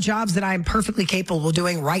lot of jobs that I'm perfectly capable of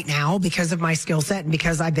doing right now because of my skill set and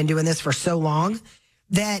because I've been doing this for so long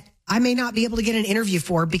that I may not be able to get an interview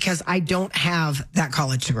for because I don't have that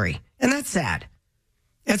college degree. And that's sad.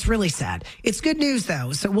 That's really sad. It's good news,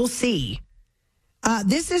 though, so we'll see.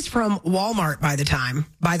 This is from Walmart, by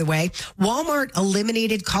the way. Walmart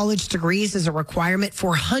eliminated college degrees as a requirement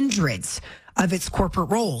for hundreds of its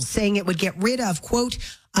corporate roles, saying it would get rid of, quote,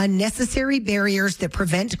 unnecessary barriers that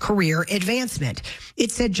prevent career advancement.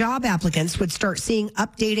 It said job applicants would start seeing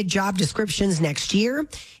updated job descriptions next year.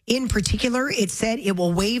 In particular, it said it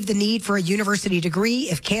will waive the need for a university degree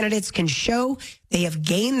if candidates can show they have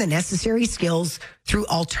gained the necessary skills through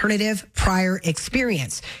alternative prior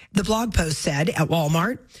experience. The blog post said at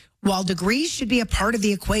Walmart, while degrees should be a part of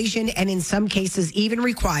the equation and in some cases even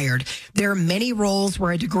required, there are many roles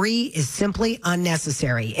where a degree is simply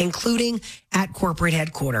unnecessary, including at corporate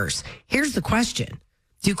headquarters. Here's the question.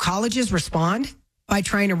 Do colleges respond by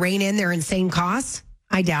trying to rein in their insane costs?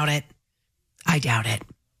 I doubt it.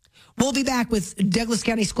 We'll be back with Douglas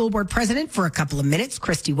County School Board President for a couple of minutes,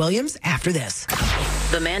 Christy Williams, after this.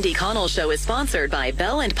 The Mandy Connell Show is sponsored by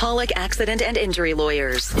Bell and Pollock Accident and Injury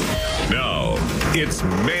Lawyers. Now, it's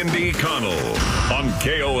Mandy Connell on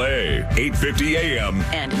KOA, 850 AM.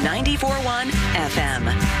 And 94.1 FM.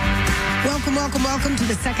 Welcome to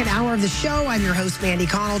the second hour of the show. I'm your host, Mandy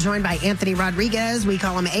Connell, joined by Anthony Rodriguez. We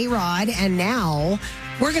call him A-Rod. And now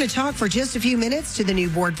we're going to talk for just a few minutes to the new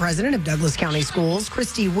board president of Douglas County Schools,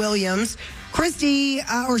 Christy Williams. Christy,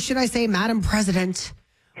 or should I say Madam President,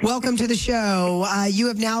 welcome to the show. You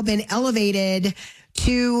have now been elevated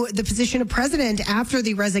to the position of president after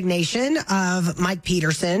the resignation of Mike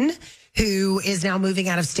Peterson, who is now moving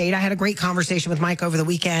out of state. I had a great conversation with Mike over the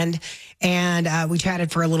weekend, and we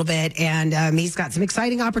chatted for a little bit, and he's got some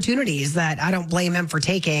exciting opportunities that I don't blame him for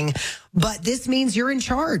taking. But this means you're in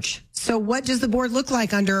charge. So what does the board look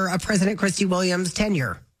like under President Christy Williams'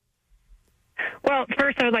 tenure? Well,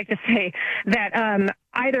 first, I would like to say that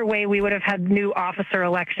either way, we would have had new officer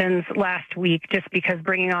elections last week just because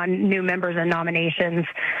bringing on new members and nominations,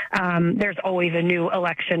 there's always a new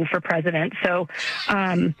election for president. So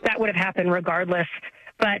that would have happened regardless.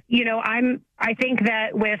 But, you know, I think that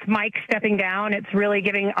with Mike stepping down, it's really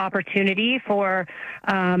giving opportunity for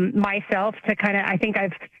myself to I think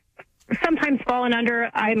I've sometimes fallen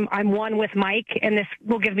under. I'm one with Mike, and this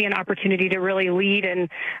will give me an opportunity to really lead and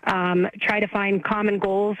try to find common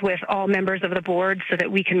goals with all members of the board so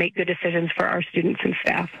that we can make good decisions for our students and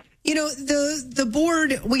staff. You know, the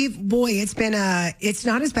board, it's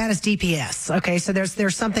not as bad as DPS. Okay. So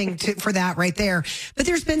there's something for that right there, but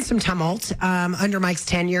there's been some tumult under Mike's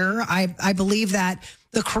tenure. I believe that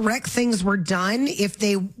the correct things were done if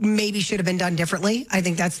they maybe should have been done differently. I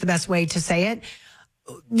think that's the best way to say it.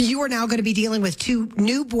 You are now going to be dealing with two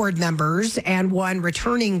new board members and one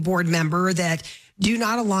returning board member that do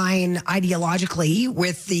not align ideologically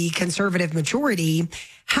with the conservative majority.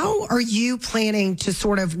 How are you planning to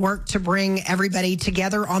sort of work to bring everybody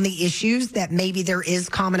together on the issues that maybe there is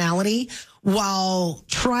commonality while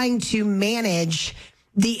trying to manage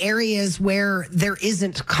the areas where there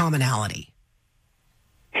isn't commonality?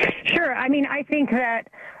 Sure. I mean, I think that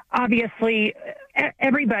obviously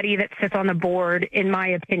everybody that sits on the board, in my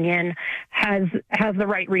opinion, has the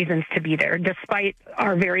right reasons to be there, despite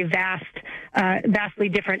our very vastly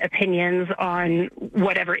different opinions on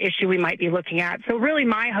whatever issue we might be looking at. So really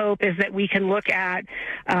my hope is that we can look at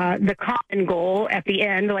the common goal at the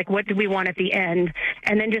end, like what do we want at the end,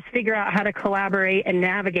 and then just figure out how to collaborate and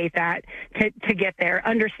navigate that to get there,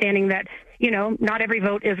 understanding that, you know, not every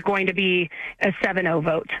vote is going to be a 7-0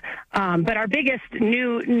 vote. But our biggest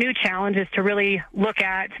new challenge is to really look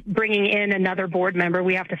at bringing in another board member.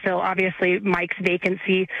 We have to fill, obviously, Mike's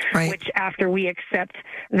vacancy, right, which after we accept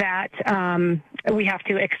that, we have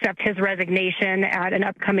to accept his resignation at an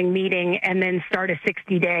upcoming meeting and then start a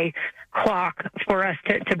 60-day clock for us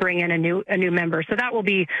to bring in a new member. So that will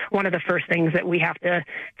be one of the first things that we have to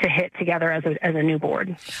hit together as a new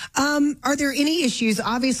board. Are there any issues?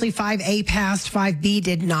 Obviously 5A passed, 5B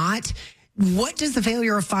did not. What does the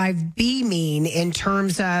failure of 5B mean in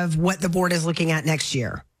terms of what the board is looking at next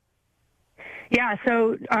year? Yeah,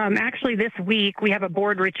 so actually this week we have a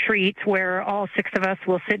board retreat where all 6 of us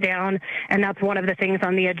will sit down, and that's one of the things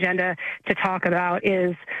on the agenda to talk about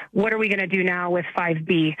is what are we going to do now with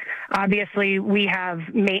 5B? Obviously, we have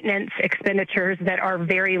maintenance expenditures that are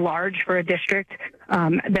very large for a district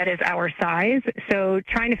that is our size. So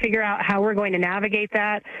trying to figure out how we're going to navigate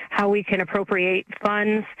that, how we can appropriate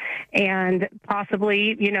funds, and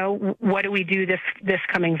possibly, what do we do this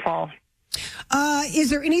coming fall? Is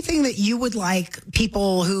there anything that you would like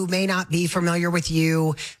people who may not be familiar with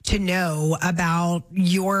you to know about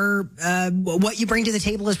your what you bring to the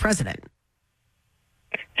table as president?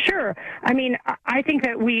 Sure. I mean, I think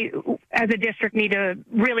that we, as a district, need to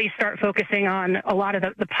really start focusing on a lot of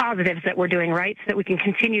the positives that we're doing, right, so that we can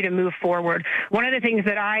continue to move forward. One of the things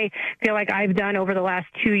that I feel like I've done over the last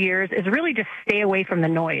 2 years is really just stay away from the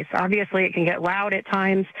noise. Obviously, it can get loud at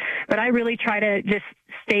times, but I really try to just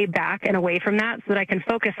stay back and away from that so that I can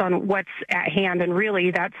focus on what's at hand. And really,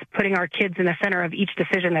 that's putting our kids in the center of each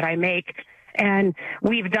decision that I make. And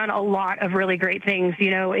we've done a lot of really great things.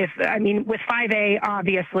 With 5A,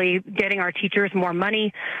 obviously, getting our teachers more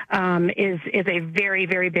money is a very,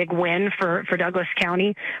 very big win for Douglas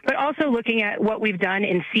County. But also looking at what we've done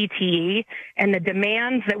in CTE, and the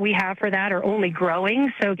demands that we have for that are only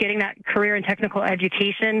growing. So getting that career and technical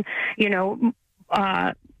education,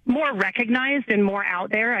 more recognized and more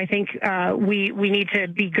out there. I think we need to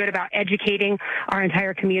be good about educating our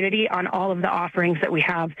entire community on all of the offerings that we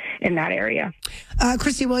have in that area.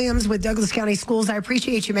 Christy Williams with Douglas County Schools, I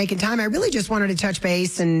appreciate you making time. I really just wanted to touch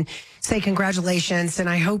base and say congratulations, and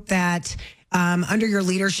I hope that under your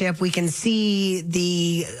leadership, we can see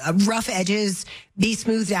the rough edges be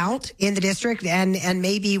smoothed out in the district, and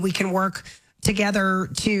maybe we can work together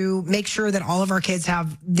to make sure that all of our kids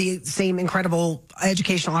have the same incredible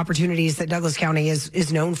educational opportunities that Douglas County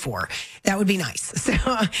is known for. That would be nice. So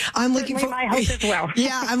I'm looking for my hope as well.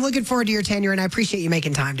 Yeah, I'm looking forward to your tenure, and I appreciate you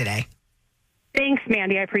making time today. Thanks,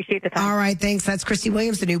 Mandy. I appreciate the time. All right, thanks. That's Christy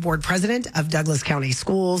Williams, the new board president of Douglas County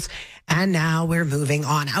Schools. And now we're moving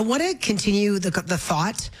on. I want to continue the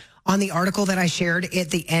thought on the article that I shared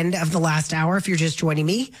at the end of the last hour. If you're just joining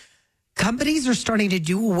me, companies are starting to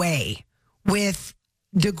do away with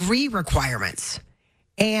degree requirements.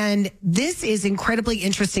 And this is incredibly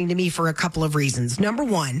interesting to me for a couple of reasons. Number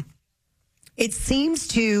one, it seems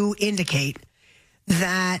to indicate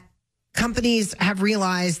that companies have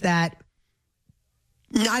realized that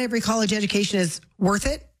not every college education is worth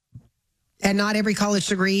it, and not every college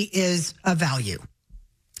degree is of value.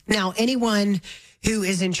 Now, anyone who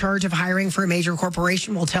is in charge of hiring for a major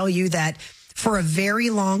corporation will tell you that for a very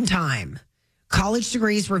long time, college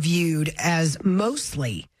degrees were viewed as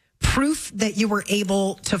mostly proof that you were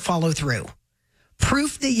able to follow through,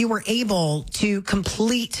 proof that you were able to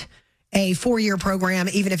complete a 4-year program,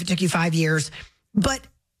 even if it took you 5 years. But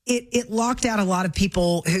it locked out a lot of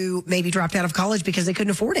people who maybe dropped out of college because they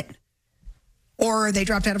couldn't afford it, or they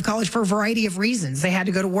dropped out of college for a variety of reasons. They had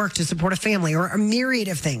to go to work to support a family, or a myriad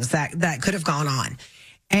of things that could have gone on.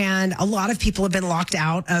 And a lot of people have been locked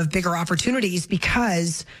out of bigger opportunities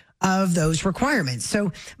because of those requirements.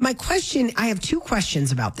 So my question, I have 2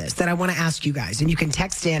 questions about this that I want to ask you guys, and you can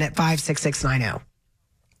text in at 56690.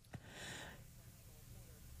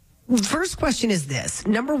 First question is this.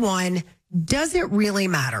 Number one, does it really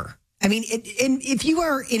matter? I mean, if you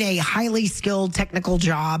are in a highly skilled technical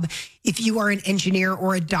job, if you are an engineer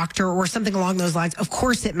or a doctor or something along those lines, of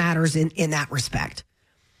course it matters in that respect.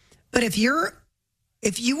 But if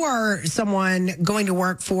you are someone going to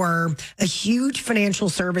work for a huge financial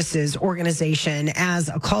services organization as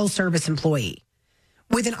a call service employee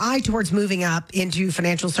with an eye towards moving up into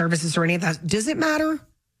financial services or any of that, does it matter?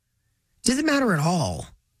 Does it matter at all?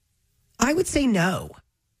 I would say no.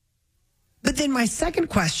 But then my second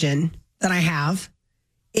question that I have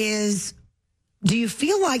is, do you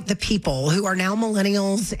feel like the people who are now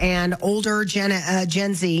millennials and older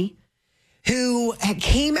Gen Z who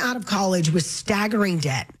came out of college with staggering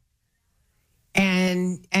debt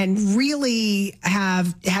and really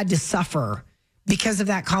have had to suffer because of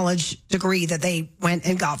that college degree that they went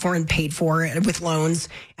and got for and paid for with loans,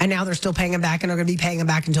 and now they're still paying them back and are going to be paying them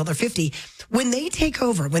back until they're 50. When they take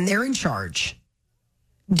over, when they're in charge,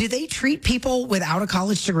 do they treat people without a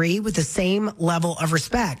college degree with the same level of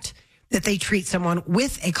respect that they treat someone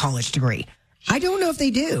with a college degree? I don't know if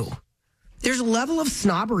they do. There's a level of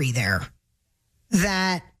snobbery there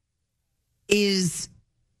that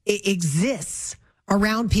exists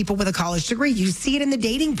around people with a college degree. You see it in the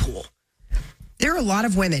dating pool. There are a lot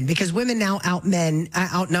of women, because women now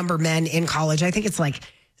outnumber men in college. I think it's like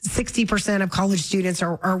 60% of college students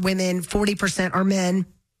are women, 40% are men.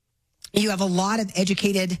 You have a lot of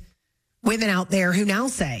educated women out there who now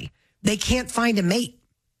say they can't find a mate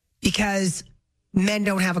because men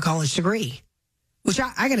don't have a college degree, which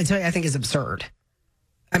I got to tell you, I think is absurd.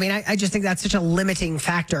 I mean, I just think that's such a limiting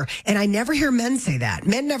factor. And I never hear men say that.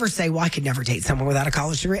 Men never say, well, I could never date someone without a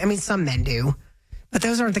college degree. I mean, some men do, but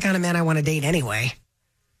those aren't the kind of men I want to date anyway.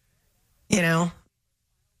 You know?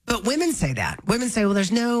 But women say that. Women say, well,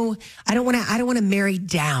 I don't want to marry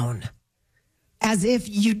down. As if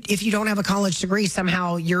you don't have a college degree,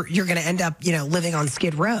 somehow you're going to end up, living on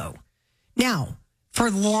Skid Row. Now, for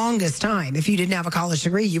the longest time, if you didn't have a college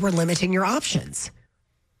degree, you were limiting your options.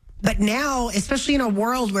 But now, especially in a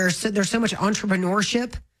world where there's so much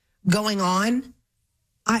entrepreneurship going on,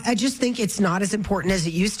 I just think it's not as important as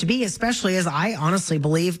it used to be, especially as I honestly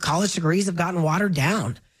believe college degrees have gotten watered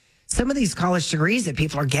down. Some of these college degrees that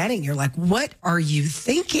people are getting, you're like, what are you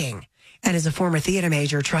thinking? And as a former theater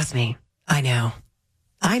major, trust me, I know.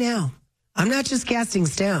 I'm not just casting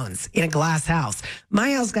stones in a glass house.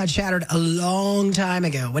 My house got shattered a long time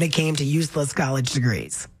ago when it came to useless college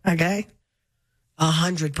degrees. Okay?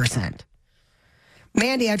 100%.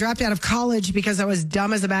 Mandy, I dropped out of college because I was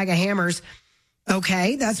dumb as a bag of hammers.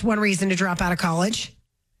 Okay, that's one reason to drop out of college.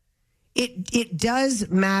 It does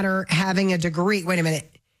matter having a degree. Wait a minute.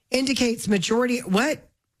 Indicates majority. What?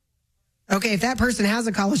 Okay, if that person has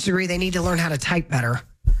a college degree, they need to learn how to type better.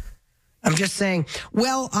 I'm just saying,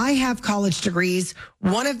 well, I have college degrees,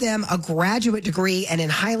 one of them a graduate degree and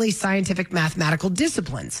in highly scientific mathematical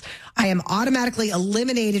disciplines. I am automatically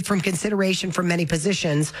eliminated from consideration for many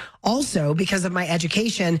positions, also because of my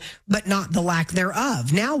education, but not the lack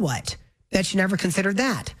thereof. Now what? Bet you never considered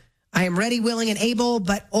that. I am ready, willing, and able,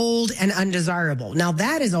 but old and undesirable. Now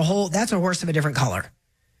that's a horse of a different color.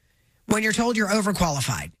 When you're told you're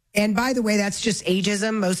overqualified. And by the way, that's just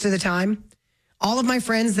ageism most of the time. All of my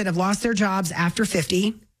friends that have lost their jobs after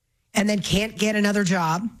 50 and then can't get another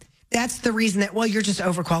job, that's the reason that, well, you're just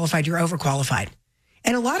overqualified. You're overqualified.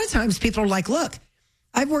 And a lot of times people are like, look,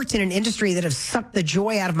 I've worked in an industry that has sucked the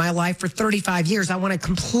joy out of my life for 35 years. I want to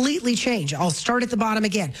completely change. I'll start at the bottom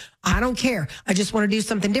again. I don't care. I just want to do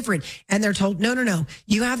something different. And they're told, no.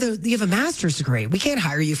 You have a master's degree. We can't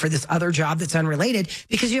hire you for this other job that's unrelated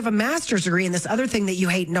because you have a master's degree in this other thing that you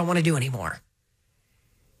hate and don't want to do anymore.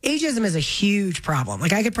 Ageism is a huge problem.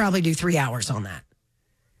 Like I could probably do 3 hours on that.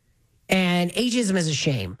 And ageism is a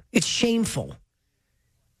shame. It's shameful.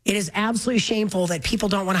 It is absolutely shameful that people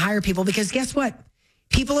don't want to hire people because guess what?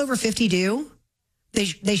 People over 50 do.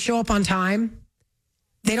 They show up on time.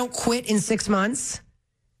 They don't quit in 6 months.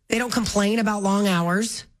 They don't complain about long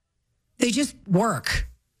hours. They just work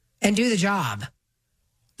and do the job.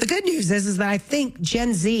 The good news is that I think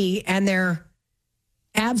Gen Z and their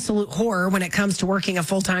absolute horror when it comes to working a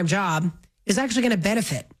full-time job is actually going to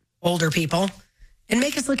benefit older people and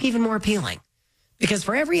make us look even more appealing. Because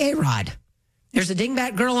for every A-Rod, there's a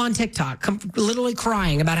dingbat girl on TikTok literally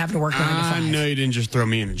crying about having to work 9 to 5. I know you didn't just throw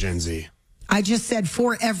me into Gen Z. I just said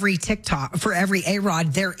for every A-Rod,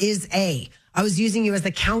 there is a. I was using you as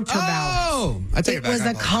the counterbalance. Oh, I take it back. It was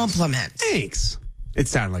a compliment. Thanks. It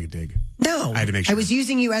sounded like a dig. No, I had to make sure. I was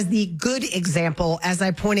using you as the good example as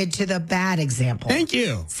I pointed to the bad example. Thank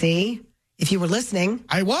you. See, if you were listening.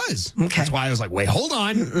 I was. Okay. That's why I was like, wait, hold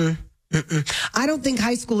on. I don't think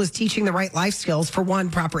high school is teaching the right life skills for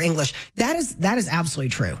one, proper English. That is absolutely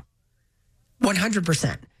true.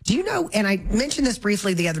 100%. Do you know, and I mentioned this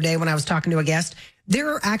briefly the other day when I was talking to a guest, there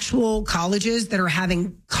are actual colleges that are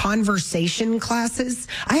having conversation classes.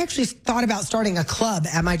 I actually thought about starting a club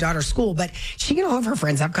at my daughter's school, but she and all of her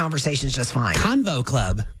friends have conversations just fine. Convo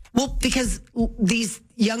club. Well, because these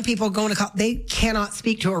young people going to college, they cannot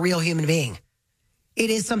speak to a real human being. It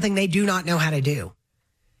is something they do not know how to do.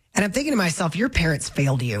 And I'm thinking to myself, your parents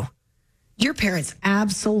failed you. Your parents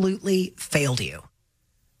absolutely failed you.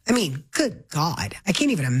 I mean, good God, I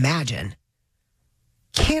can't even imagine.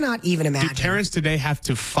 Cannot even imagine. Do parents today have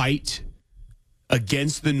to fight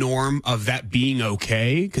against the norm of that being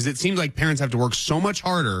okay? Because it seems like parents have to work so much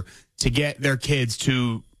harder to get their kids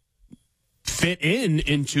to fit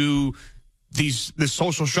into this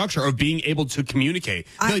social structure of being able to communicate.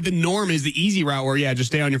 I feel like the norm is the easy route where, just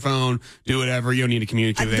stay on your phone, do whatever. You don't need to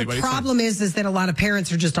communicate with anybody. The problem is that a lot of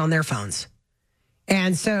parents are just on their phones.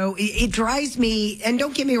 And so it drives me, and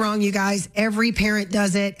don't get me wrong, you guys, every parent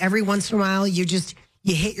does it. Every once in a while, you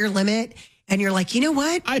hit your limit and you're like, you know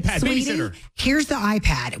what? iPad, sweetie, babysitter. Here's the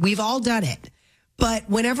iPad. We've all done it. But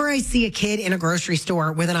whenever I see a kid in a grocery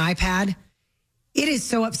store with an iPad, it is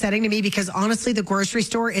so upsetting to me because honestly, the grocery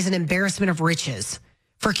store is an embarrassment of riches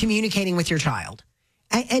for communicating with your child.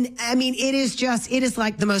 And I mean, it is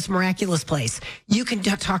like the most miraculous place. You can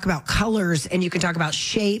talk about colors and you can talk about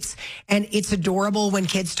shapes, and it's adorable when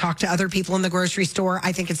kids talk to other people in the grocery store.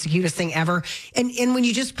 I think it's the cutest thing ever. And when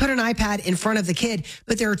you just put an iPad in front of the kid,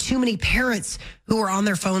 but there are too many parents who are on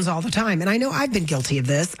their phones all the time. And I know I've been guilty of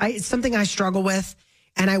this. It's something I struggle with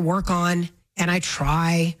and I work on and I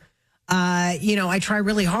try, I try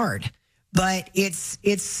really hard, but it's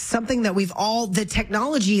something that the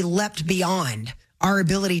technology leapt beyond our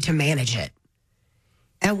ability to manage it.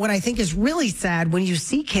 And what I think is really sad when you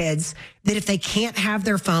see kids that if they can't have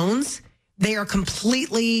their phones, they are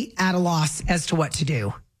completely at a loss as to what to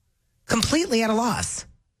do. Completely at a loss.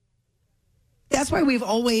 That's why we've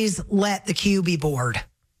always let the Q be bored.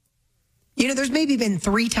 There's maybe been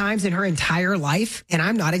 3 times in her entire life, and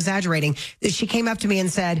I'm not exaggerating, that she came up to me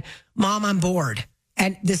and said, Mom, I'm bored.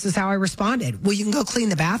 And this is how I responded. Well, you can go clean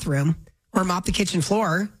the bathroom or mop the kitchen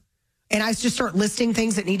floor. And I just start listing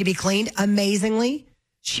things that need to be cleaned. Amazingly,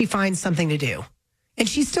 she finds something to do. And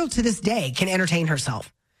she still to this day can entertain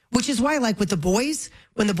herself, which is why, like with the boys,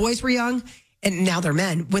 when the boys were young, and now they're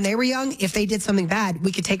men, when they were young, if they did something bad,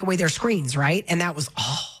 we could take away their screens, right? And that was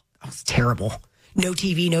terrible. No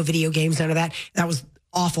TV, no video games, none of that. That was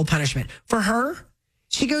awful punishment. For her,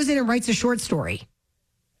 she goes in and writes a short story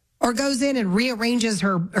or goes in and rearranges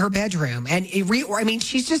her bedroom. And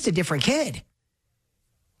she's just a different kid.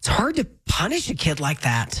 It's hard to punish a kid like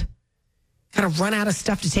that. Kind of run out of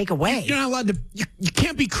stuff to take away. You're not allowed to, you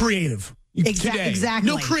can't be creative. Exactly.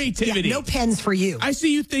 No creativity. Yeah, no pens for you. I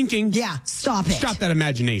see you thinking. Yeah, stop it. Stop that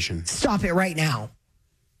imagination. Stop it right now.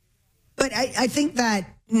 But I think that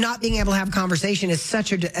not being able to have a conversation is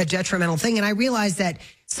such a detrimental thing. And I realize that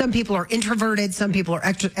some people are introverted, some people are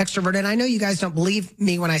extroverted. I know you guys don't believe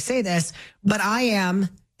me when I say this, but I am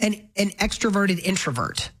an extroverted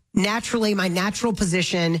introvert. Naturally, my natural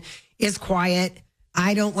position is quiet.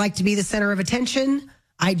 I don't like to be the center of attention.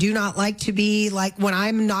 I do not like to be like when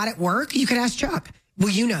I'm not at work. You can ask Chuck. Well,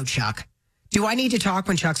 you know Chuck. Do I need to talk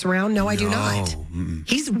when Chuck's around? No, I do not. Mm-mm.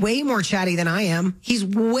 He's way more chatty than I am. He's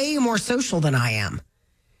way more social than I am.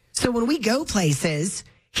 So when we go places,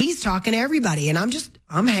 he's talking to everybody and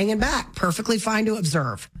I'm hanging back, perfectly fine to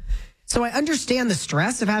observe. So I understand the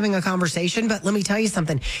stress of having a conversation, but let me tell you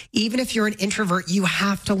something. Even if you're an introvert, you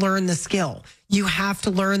have to learn the skill. You have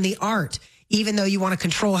to learn the art. Even though you want to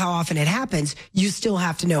control how often it happens, you still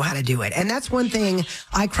have to know how to do it. And that's one thing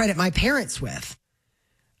I credit my parents with.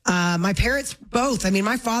 My parents both. I mean,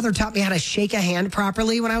 my father taught me how to shake a hand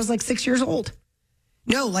properly when I was like 6 years old.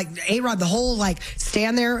 No, like A-Rod, the whole like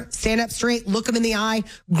stand there, stand up straight, look them in the eye,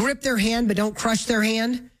 grip their hand, but don't crush their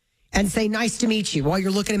hand. And say, nice to meet you, while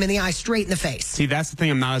you're looking him in the eye straight in the face. See, that's the thing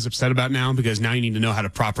I'm not as upset about now, because now you need to know how to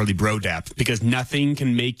properly bro dap, because nothing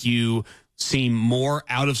can make you seem more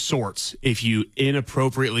out of sorts if you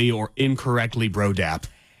inappropriately or incorrectly bro dap.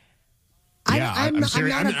 I'm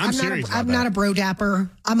serious. I'm not a bro dapper.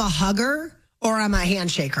 I'm a hugger or I'm a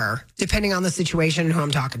handshaker, depending on the situation and who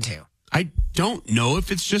I'm talking to. I don't know if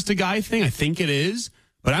it's just a guy thing. I think it is,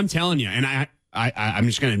 but I'm telling you, and I'm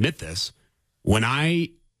just going to admit this. When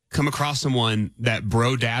I come across someone that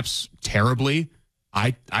bro daps terribly,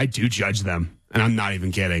 I do judge them. And I'm not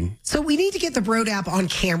even kidding. So we need to get the bro dap on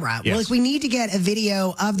camera. Yes. Like we need to get a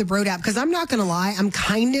video of the bro dap, because I'm not going to lie. I'm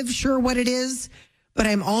kind of sure what it is, but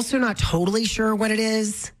I'm also not totally sure what it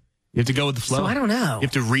is. You have to go with the flow. So I don't know. You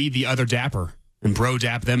have to read the other dapper and bro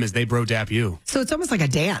dap them as they bro dap you. So it's almost like a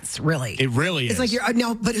dance, really. It really is. It's like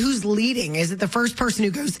no, but who's leading? Is it the first person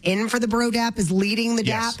who goes in for the bro dap is leading the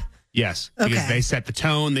dap? Yes, because okay. They set the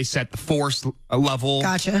tone, they set the force level.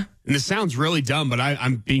 Gotcha. And this sounds really dumb, but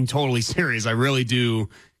I'm being totally serious. I really do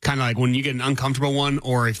kind of like when you get an uncomfortable one,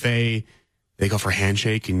 or if they go for a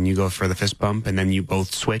handshake and you go for the fist bump, and then you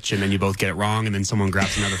both switch and then you both get it wrong, and then someone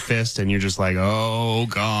grabs another fist and you're just like, oh,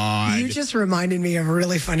 God. You just reminded me of a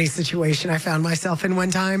really funny situation I found myself in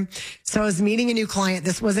one time. So I was meeting a new client.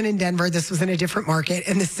 This wasn't in Denver. This was in a different market.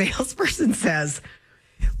 And the salesperson says,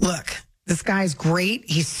 look, this guy's great.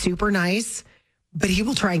 He's super nice, but he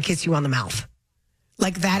will try and kiss you on the mouth.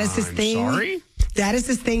 Like that is his thing. Sorry? That is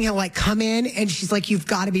his thing. He'll like come in and she's like, you've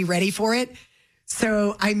got to be ready for it.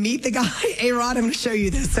 So I meet the guy, A-Rod, I'm going to show you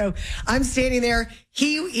this. So I'm standing there.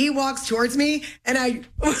 He walks towards me and I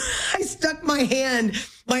stuck my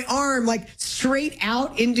arm like straight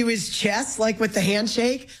out into his chest, like with the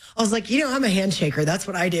handshake. I was like, I'm a handshaker. That's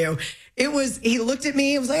what I do. He looked at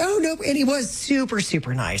me and was like, oh no. And he was super,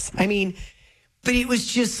 super nice. I mean, but it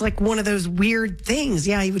was just like one of those weird things.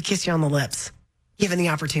 Yeah. He would kiss you on the lips, given the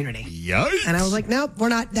opportunity. Yikes. And I was like, nope, we're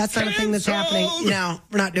not, that's not a thing that's happening. No,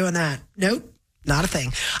 we're not doing that. Nope. Not a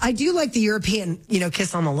thing. I do like the European,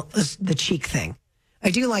 kiss on the cheek thing. I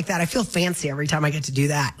do like that. I feel fancy every time I get to do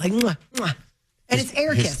that. Like, mwah, mwah. And it's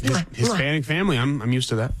air kiss. Mwah, mwah. Hispanic family. I'm used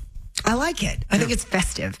to that. I like it. I think it's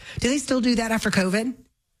festive. Do they still do that after COVID?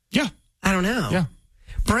 Yeah. I don't know. Yeah.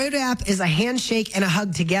 Bro dap is a handshake and a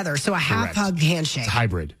hug together. So a half hug handshake. It's a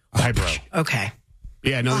hybrid. A hybro. Okay.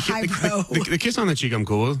 Yeah, no, the kiss on the cheek I'm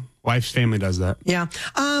cool with. Wife's family does that. Yeah.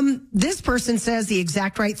 This person says the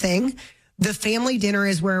exact right thing. The family dinner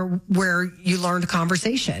is where you learn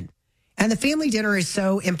conversation. And the family dinner is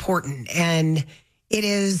so important. And it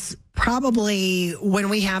is probably when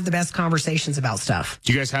we have the best conversations about stuff.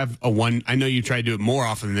 Do you guys have I know you try to do it more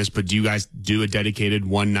often than this, but do you guys do a dedicated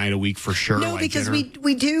one night a week for sure? No, like because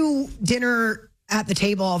we do dinner at the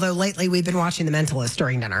table, although lately we've been watching The Mentalist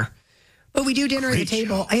during dinner. But we do dinner at the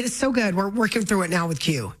table. It is so good. We're working through it now with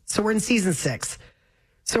Q. So we're in season 6.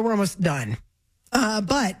 So we're almost done.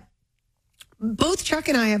 But both Chuck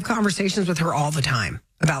and I have conversations with her all the time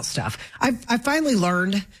about stuff. I finally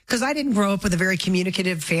learned, because I didn't grow up with a very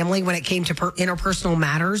communicative family when it came to interpersonal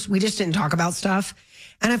matters. We just didn't talk about stuff.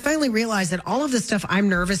 And I finally realized that all of the stuff I'm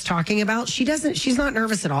nervous talking about, she's not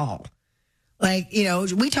nervous at all. Like,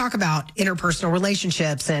 we talk about interpersonal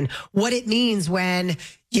relationships and what it means when,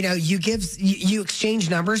 you exchange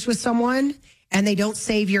numbers with someone and they don't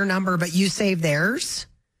save your number, but you save theirs.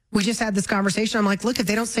 We just had this conversation. I'm like, look, if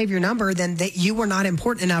they don't save your number, then you were not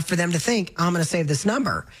important enough for them to think, I'm going to save this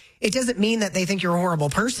number. It doesn't mean that they think you're a horrible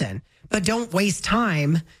person, but don't waste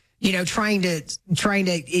time, trying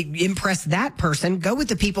to impress that person. Go with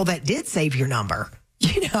the people that did save your number.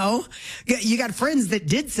 You got friends that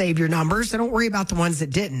did save your number, so don't worry about the ones that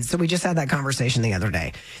didn't. So we just had that conversation the other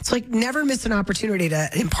day. It's like never miss an opportunity to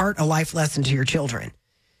impart a life lesson to your children.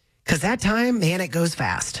 Because that time, man, it goes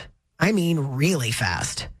fast. I mean, really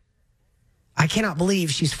fast. I cannot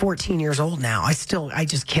believe she's 14 years old now. I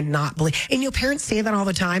just cannot believe. And parents say that all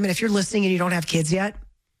the time. And if you're listening and you don't have kids yet,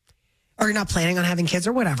 or you're not planning on having kids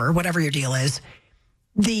or whatever your deal is,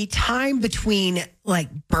 the time between like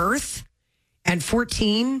birth and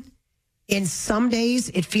 14, in some days,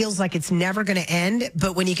 it feels like it's never going to end.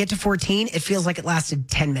 But when you get to 14, it feels like it lasted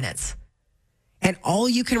 10 minutes. And all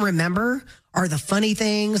you can remember are the funny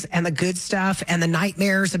things and the good stuff and the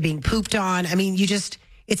nightmares of being pooped on. I mean,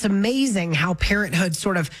 it's amazing how parenthood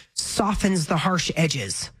sort of softens the harsh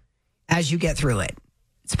edges as you get through it.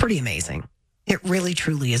 It's pretty amazing. It really,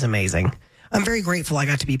 truly is amazing. I'm very grateful I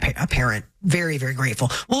got to be a parent. Very, very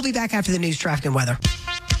grateful. We'll be back after the news, traffic, and weather.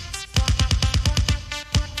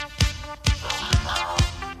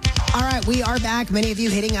 All right, we are back. Many of you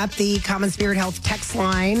hitting up the Common Spirit Health text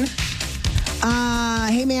line.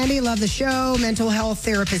 Hey, Mandy, love the show. Mental health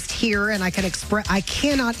therapist here, and I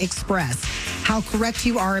cannot express how correct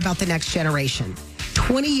you are about the next generation.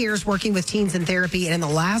 20 years working with teens in therapy, and in the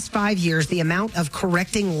last 5 years, the amount of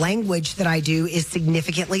correcting language that I do is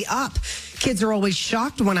significantly up. Kids are always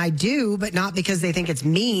shocked when I do, but not because they think it's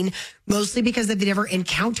mean, mostly because they've never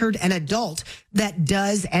encountered an adult that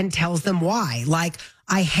does and tells them why. Like,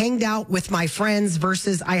 I hanged out with my friends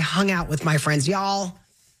versus I hung out with my friends. Y'all,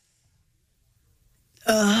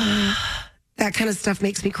 that kind of stuff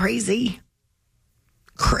makes me crazy.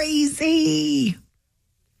 Crazy.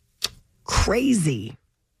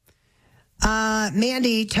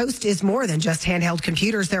 Mandy, Toast is more than just handheld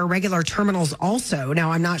computers. There are regular terminals also.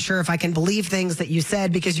 Now, I'm not sure if I can believe things that you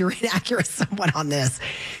said because you're inaccurate somewhat on this.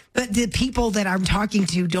 But the people that I'm talking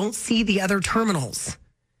to don't see the other terminals.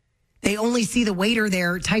 They only see the waiter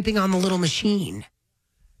there typing on the little machine.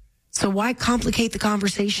 So why complicate the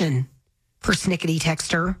conversation? Persnickety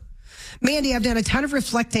texter. Mandy, I've done a ton of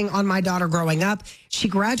reflecting on my daughter growing up. She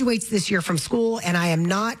graduates this year from school, and I am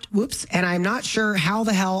not sure how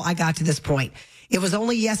the hell I got to this point. It was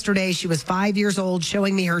only yesterday. She was 5 years old,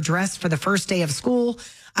 showing me her dress for the first day of school.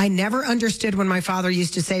 I never understood when my father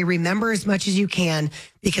used to say, remember as much as you can,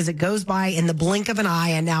 because it goes by in the blink of an eye.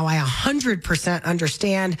 And now I 100%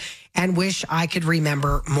 understand and wish I could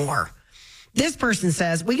remember more. This person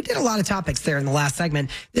says, we did a lot of topics there in the last segment.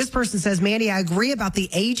 This person says, Mandy, I agree about the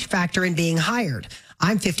age factor in being hired.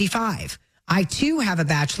 I'm 55. I too have a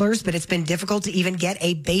bachelor's, but it's been difficult to even get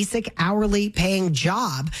a basic hourly paying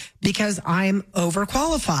job because I'm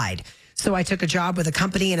overqualified. So I took a job with a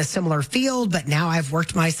company in a similar field, but now I've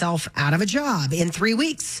worked myself out of a job in 3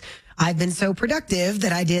 weeks. I've been so productive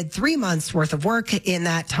that I did 3 months worth of work in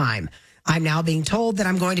that time. I'm now being told that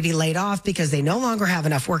I'm going to be laid off because they no longer have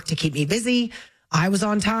enough work to keep me busy. I was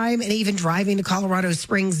on time and even driving to Colorado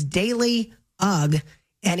Springs daily. Ugh.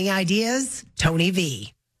 Any ideas? Tony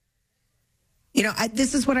V.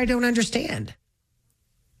 This is what I don't understand.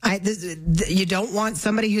 You don't want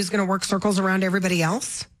somebody who's going to work circles around everybody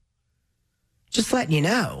else? Just letting you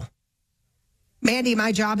know. Mandy,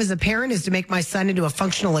 my job as a parent is to make my son into a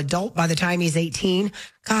functional adult by the time he's 18.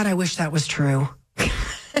 God, I wish that was true.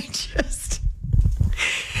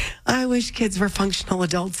 I wish kids were functional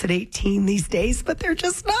adults at 18 these days, but they're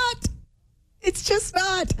just not. It's just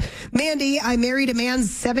not. Mandy, I married a man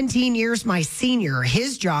 17 years my senior.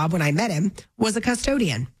 His job when I met him was a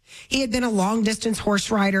custodian. He had been a long distance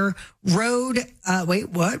horse rider, rode, wait,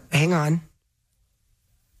 what? Hang on.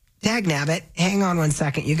 Dagnabbit. Hang on one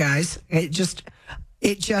second, you guys. It just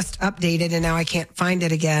updated and now I can't find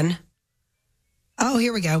it again. Oh,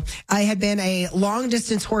 here we go. I had been a long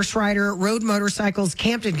distance horse rider, rode motorcycles,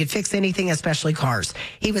 camped and could fix anything, especially cars.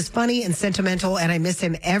 He was funny and sentimental and I miss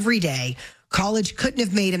him every day. College couldn't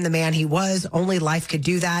have made him the man he was. Only life could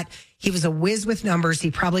do that. He was a whiz with numbers.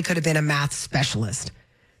 He probably could have been a math specialist.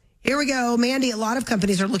 Here we go. Mandy, a lot of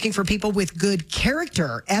companies are looking for people with good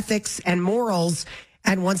character, ethics, and morals.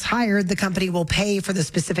 And once hired, the company will pay for the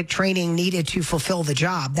specific training needed to fulfill the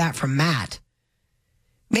job. That from Matt.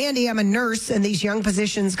 Mandy, I'm a nurse, and these young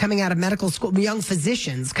physicians coming out of medical school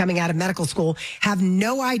have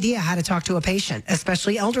no idea how to talk to a patient,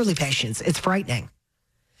 especially elderly patients. It's frightening.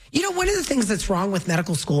 You know, one of the things that's wrong with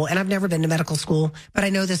medical school, and I've never been to medical school, but I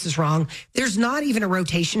know this is wrong. There's not even a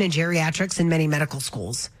rotation in geriatrics in many medical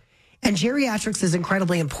schools. And geriatrics is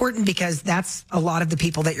incredibly important because that's a lot of the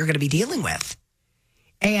people that you're going to be dealing with.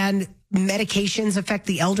 And medications affect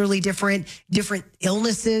the elderly different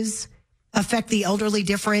illnesses affect the elderly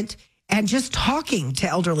different, and just talking to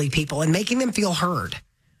elderly people and making them feel heard.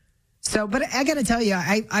 So, but I got to tell you,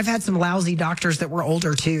 I've had some lousy doctors that were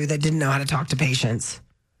older too that didn't know how to talk to patients.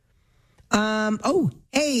 A-Rod,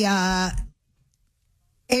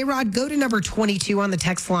 go to number 22 on the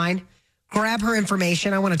text line. Grab her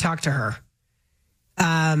information. I want to talk to her.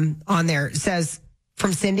 On there, it says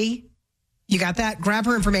from Cindy. You got that? Grab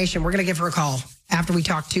her information. We're going to give her a call after we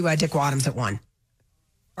talk to Dick Wadhams at 1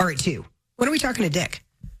 or at 2. When are we talking to Dick?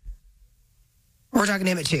 We're talking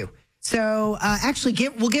to him at 2. So actually,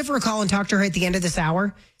 we'll give her a call and talk to her at the end of this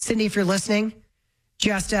hour. Cindy, if you're listening,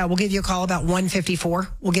 just we'll give you a call about 1:54.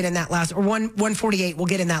 We'll get in that last, or 1:48. We'll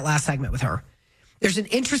get in that last segment with her. There's an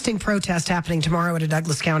interesting protest happening tomorrow at a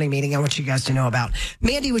Douglas County meeting I want you guys to know about.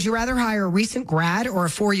 Mandy, would you rather hire a recent grad or a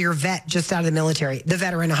 4-year vet just out of the military? The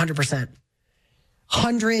veteran, 100%.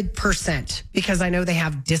 100%. Because I know they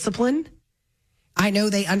have discipline. I know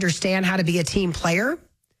they understand how to be a team player.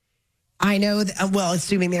 I know,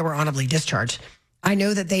 assuming they were honorably discharged. I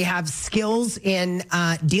know that they have skills in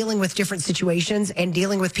dealing with different situations and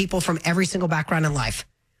dealing with people from every single background in life.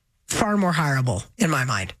 Far more hireable, in my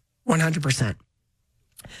mind. 100%.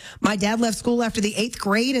 My dad left school after the 8th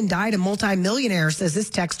grade and died a multimillionaire, says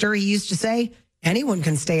this texter. He used to say, anyone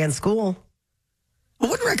can stay in school. I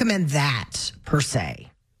wouldn't recommend that, per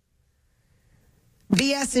se.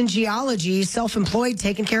 BS in geology, self-employed,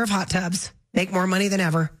 taking care of hot tubs. Make more money than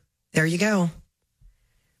ever. There you go.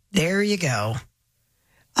 There you go.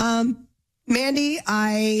 Mandy,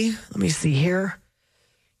 let me see here.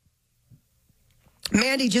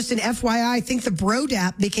 Mandy, just an FYI, I think the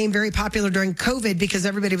Brodap became very popular during COVID because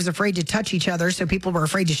everybody was afraid to touch each other, so people were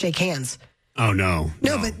afraid to shake hands. Oh, no.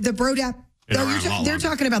 No, but the Brodap, they're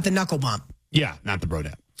talking about the knuckle bump. Yeah, not the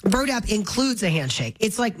Brodap. Brodap includes a handshake.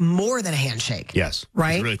 It's like more than a handshake. Yes.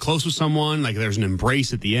 Right? You're really close with someone, like there's an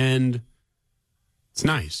embrace at the end. It's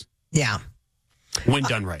nice. Yeah. When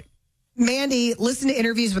done right. Mandy, listen to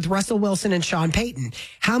interviews with Russell Wilson and Sean Payton.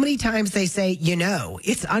 How many times they say,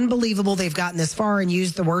 it's unbelievable they've gotten this far and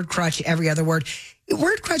used the word crutch every other word.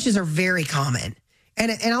 Word crutches are very common.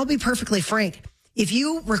 And I'll be perfectly frank. If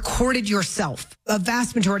you recorded yourself, a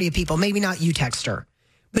vast majority of people, maybe not you, texter,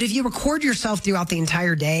 but if you record yourself throughout the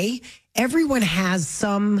entire day, everyone has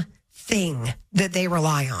some thing that they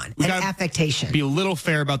rely on, an affectation. Be a little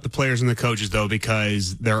fair about the players and the coaches, though,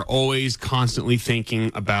 because they're always constantly thinking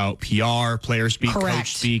about PR, player speak, Correct.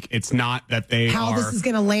 Coach speak. It's not that they How this is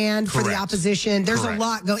going to land for the opposition. There's Correct. a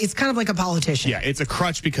lot going. It's kind of like a politician. Yeah, it's a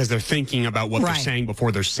crutch because they're thinking about what they're saying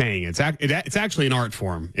before they're saying it. It's actually an art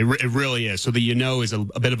form. It really is. So the is a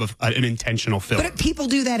bit of an intentional filler. But people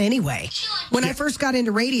do that anyway. When I first got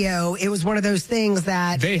into radio, it was one of those things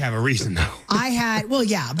that they have a reason, though. I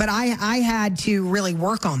had to really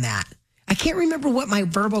work on that. I can't remember what my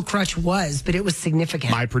verbal crutch was, but it was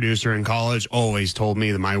significant. My producer in college always told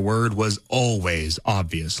me that my word was always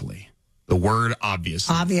obviously. The word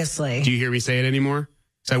obviously. Obviously. Do you hear me say it anymore?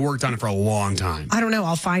 So I worked on it for a long time. I don't know.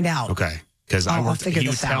 I'll find out. Okay. Because he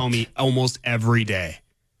would tell me almost every day.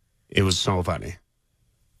 It was so funny.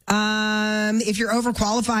 If you're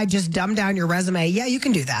overqualified, just dumb down your resume. Yeah, you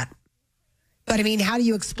can do that. But I mean, how do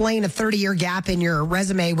you explain a 30-year gap in your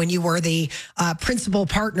resume when you were the principal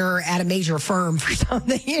partner at a major firm for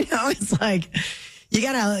something? You know, it's like you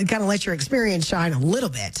gotta kind of let your experience shine a little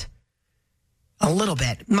bit. A little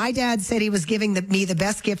bit. My dad said he was giving me the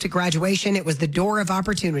best gift at graduation. It was the door of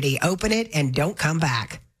opportunity. Open it and don't come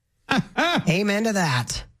back. Amen to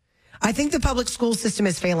that. I think the public school system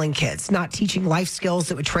is failing kids, not teaching life skills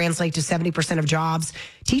that would translate to 70% of jobs.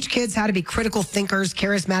 Teach kids how to be critical thinkers,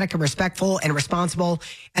 charismatic and respectful and responsible,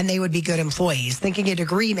 and they would be good employees. Thinking a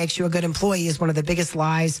degree makes you a good employee is one of the biggest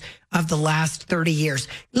lies of the last 30 years.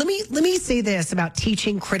 Let me say this about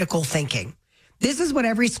teaching critical thinking. This is what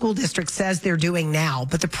every school district says they're doing now,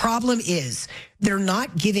 but the problem is they're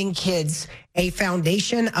not giving kids a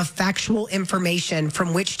foundation of factual information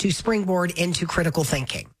from which to springboard into critical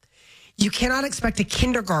thinking. You cannot expect a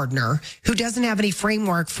kindergartner who doesn't have any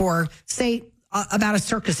framework for, say, about a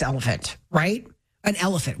circus elephant, right? An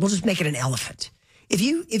elephant. We'll just make it an elephant. If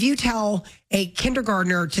you tell a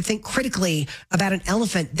kindergartner to think critically about an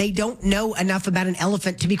elephant, they don't know enough about an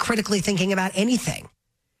elephant to be critically thinking about anything.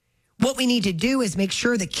 What we need to do is make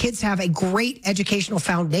sure that kids have a great educational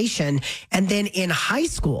foundation, and then in high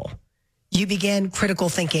school, you begin critical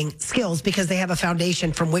thinking skills because they have a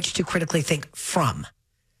foundation from which to critically think from.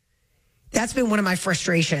 That's been one of my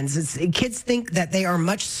frustrations. Kids think that they are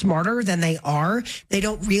much smarter than they are. They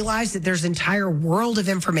don't realize that there's an entire world of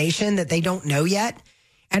information that they don't know yet.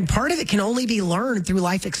 And part of it can only be learned through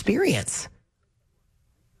life experience.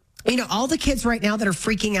 You know, all the kids right now that are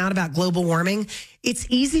freaking out about global warming, it's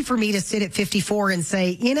easy for me to sit at 54 and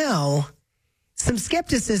say, you know, some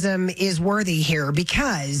skepticism is worthy here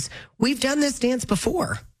because we've done this dance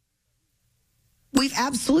before. We've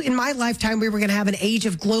absolutely, in my lifetime, we were going to have an age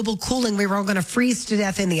of global cooling. We were all going to freeze to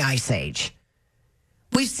death in the ice age.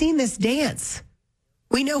 We've seen this dance.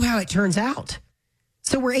 We know how it turns out.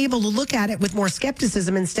 So we're able to look at it with more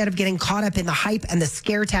skepticism instead of getting caught up in the hype and the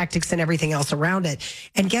scare tactics and everything else around it.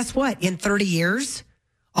 And guess what? In 30 years,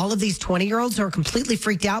 all of these 20-year-olds who are completely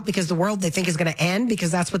freaked out because the world they think is going to end because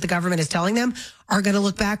that's what the government is telling them are going to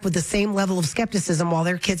look back with the same level of skepticism while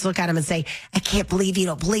their kids look at them and say, I can't believe you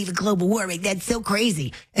don't believe in global warming. That's so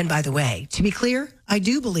crazy. And by the way, to be clear, I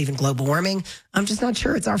do believe in global warming. I'm just not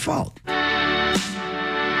sure it's our fault. All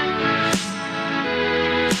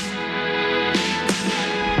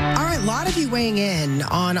right, a lot of you weighing in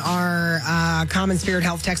on our Common Spirit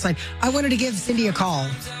Health text line. I wanted to give Cindy a call.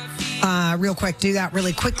 Real quick, do that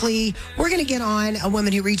really quickly. We're going to get on a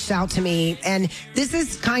woman who reached out to me, and this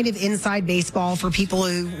is kind of inside baseball for people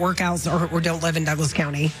who work out or don't live in Douglas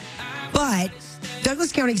County. But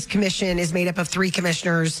Douglas County's commission is made up of 3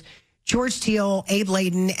 commissioners, George Teal, Abe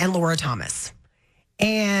Layden, and Laura Thomas.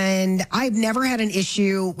 And I've never had an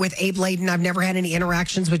issue with Abe Layden. I've never had any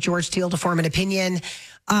interactions with George Teal to form an opinion.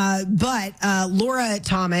 But Laura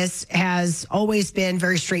Thomas has always been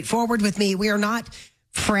very straightforward with me. We are not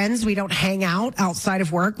friends. We don't hang out outside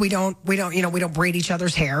of work. We don't braid each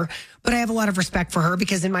other's hair, but I have a lot of respect for her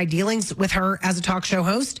because in my dealings with her as a talk show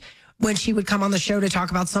host, when she would come on the show to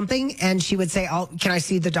talk about something and she would say, can I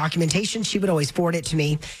see the documentation? She would always forward it to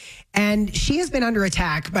me. And she has been under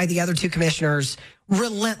attack by the other 2 commissioners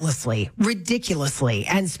relentlessly, ridiculously,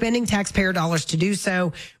 and spending taxpayer dollars to do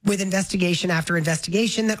so with investigation after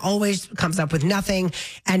investigation that always comes up with nothing.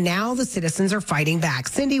 And now the citizens are fighting back.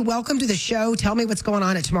 Cindy, welcome to the show. Tell me what's going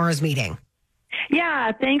on at tomorrow's meeting.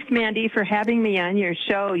 Yeah, thanks, Mandy, for having me on your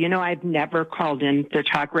show. You know, I've never called in to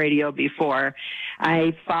talk radio before.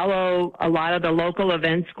 I follow a lot of the local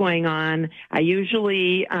events going on. I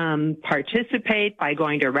usually participate by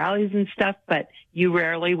going to rallies and stuff, but you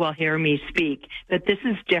rarely will hear me speak. But this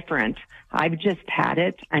is different. I've just had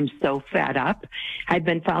it. I'm so fed up. I've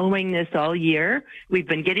been following this all year. We've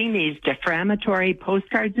been getting these defamatory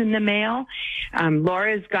postcards in the mail.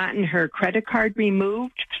 Laura's gotten her credit card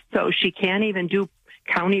removed, so she can't even do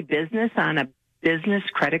county business on a business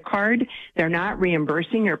credit card. They're not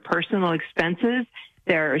reimbursing her personal expenses.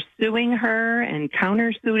 They're suing her and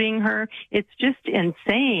countersuing her. It's just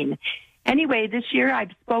insane. Anyway, this year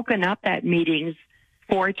I've spoken up at meetings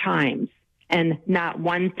 4 times. And not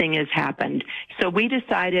one thing has happened. So I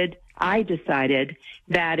decided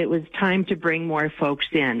that it was time to bring more folks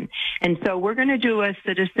in. And so we're going to do a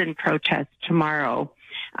citizen protest tomorrow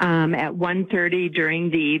at 1:30 during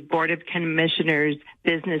the Board of Commissioners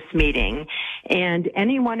business meeting. And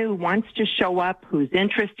anyone who wants to show up, who's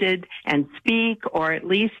interested and speak or at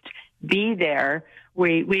least be there,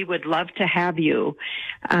 we would love to have you.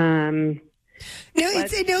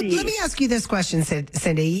 Let me ask you this question,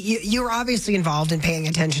 Cindy. You're obviously involved in paying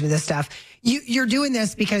attention to this stuff. You're doing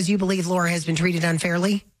this because you believe Laura has been treated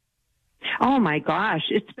unfairly? Oh my gosh,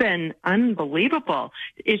 it's been unbelievable.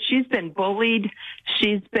 She's been bullied.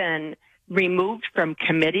 She's been removed from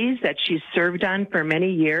committees that she's served on for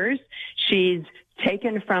many years. She's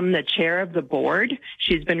taken from the chair of the board.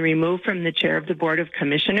 She's been removed from the chair of the board of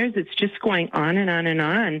commissioners. It's just going on and on and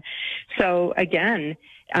on. So again,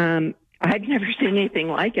 I've never seen anything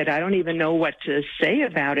like it. I don't even know what to say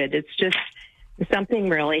about it. It's just something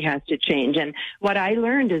really has to change. And what I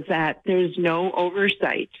learned is that there's no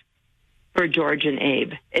oversight for George and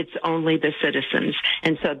Abe. It's only the citizens.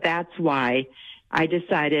 And so that's why I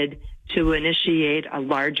decided to initiate a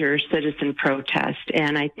larger citizen protest.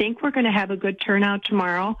 And I think we're going to have a good turnout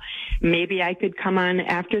tomorrow. Maybe I could come on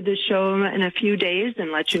after the show in a few days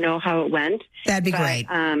and let you know how it went. That'd be great.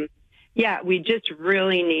 Yeah, we just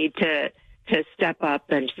really need to step up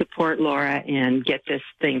and support Laura and get this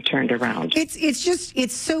thing turned around.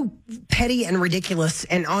 It's so petty and ridiculous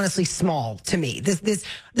and honestly small to me.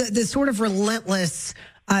 The sort of relentless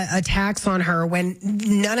attacks on her when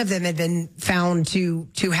none of them had been found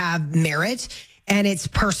to have merit. And it's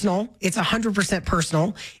personal. It's 100%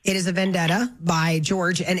 personal. It is a vendetta by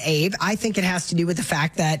George and Abe. I think it has to do with the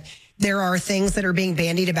fact that there are things that are being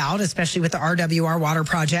bandied about, especially with the RWR water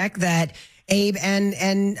project, that Abe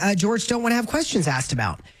and George don't want to have questions asked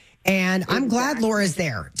about. And I'm glad Laura's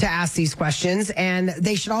there to ask these questions, and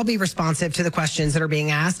they should all be responsive to the questions that are being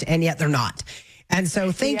asked, and yet they're not. And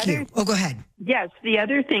so thank you. Oh, go ahead. Yes. The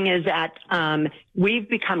other thing is that we've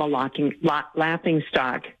become a laughing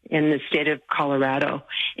stock in the state of Colorado.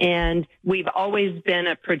 And we've always been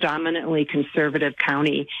a predominantly conservative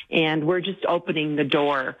county. And we're just opening the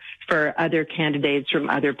door for other candidates from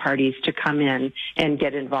other parties to come in and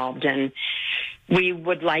get involved. And we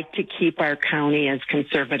would like to keep our county as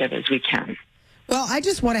conservative as we can. Well, I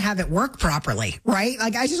just want to have it work properly, right?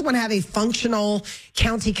 Like, I just want to have a functional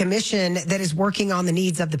county commission that is working on the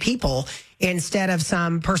needs of the people instead of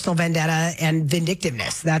some personal vendetta and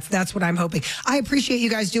vindictiveness. That's what I'm hoping. I appreciate you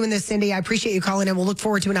guys doing this, Cindy. I appreciate you calling in. We'll look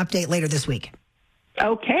forward to an update later this week.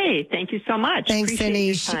 Okay. Thank you so much. Thanks,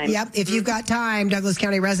 Cindy. Yep. If you've got time, Douglas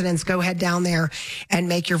County residents, go head down there and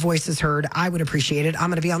make your voices heard. I would appreciate it. I'm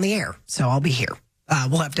going to be on the air, so I'll be here.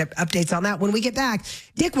 We'll have updates on that when we get back.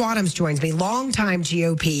 Dick Wadhams joins me, longtime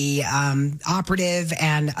GOP operative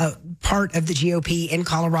and a part of the GOP in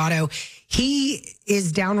Colorado. He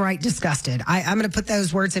is downright disgusted. I'm going to put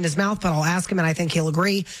those words in his mouth, but I'll ask him, and I think he'll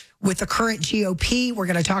agree with the current GOP. We're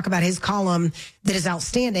going to talk about his column that is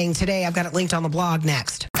outstanding today. I've got it linked on the blog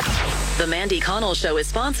next. The Mandy Connell Show is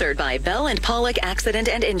sponsored by Bell and Pollock Accident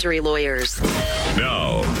and Injury Lawyers.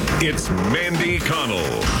 Now, it's Mandy Connell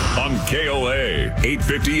on KOA,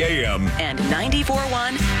 850 AM. And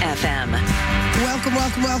 94.1 FM.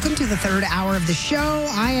 Welcome to the third hour of the show.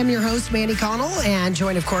 I am your host, Mandy Connell, and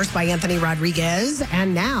joined, of course, by Anthony Rodriguez.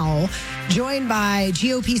 And now, joined by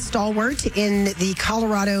GOP stalwart in the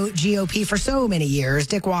Colorado GOP for so many years,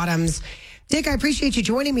 Dick Wadhams. Dick, I appreciate you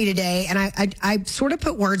joining me today. And I sort of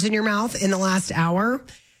put words in your mouth in the last hour,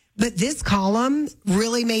 but this column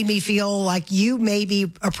really made me feel like you may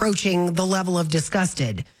be approaching the level of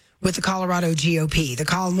disgusted with the Colorado GOP. The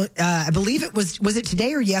column, I believe it was it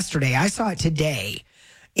today or yesterday? I saw it today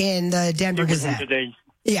in the Denver Gazette. Today.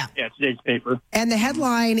 Yeah, today's paper. And the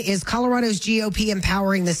headline is Colorado's GOP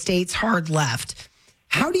empowering the state's hard left.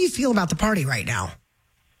 How do you feel about the party right now?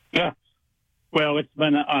 Yeah. Well, it's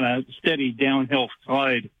been on a steady downhill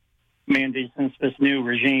slide, Mandy, since this new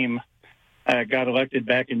regime got elected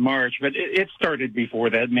back in March. But it started before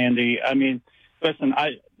that, Mandy. I mean, listen,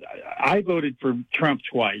 I voted for Trump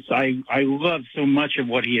twice. I love so much of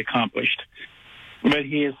what he accomplished. But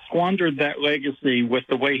he has squandered that legacy with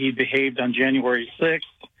the way he behaved on January 6th,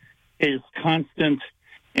 his constant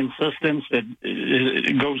insistence that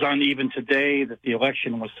it goes on even today that the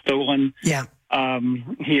election was stolen. Yeah.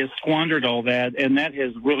 He has squandered all that, and that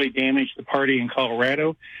has really damaged the party in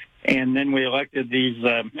Colorado. And then we elected these,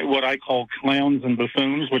 what I call clowns and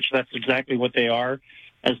buffoons, which that's exactly what they are,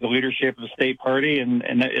 as the leadership of the state party. And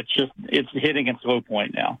it's hitting its low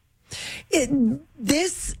point now.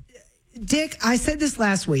 Dick, I said this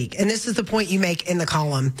last week, and this is the point you make in the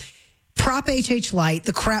column. Prop HH Light,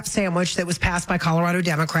 the crap sandwich that was passed by Colorado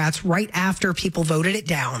Democrats right after people voted it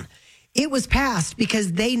down, it was passed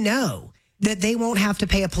because they know that they won't have to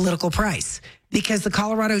pay a political price because the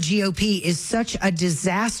Colorado GOP is such a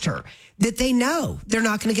disaster that they know they're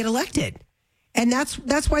not going to get elected. And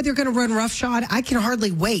that's why they're going to run roughshod. I can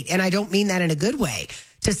hardly wait, and I don't mean that in a good way,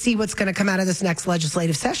 to see what's going to come out of this next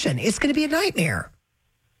legislative session. It's going to be a nightmare.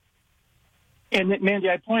 And Mandy,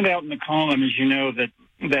 I point out in the column, as you know,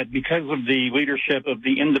 that because of the leadership of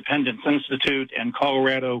the Independence Institute and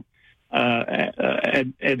Colorado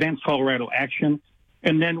Advanced Colorado Action.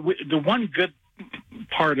 And then the one good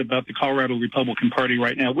part about the Colorado Republican Party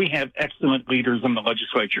right now, we have excellent leaders in the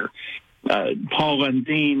legislature. Paul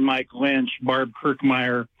Lundeen, Mike Lynch, Barb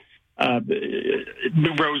Kirkmeyer,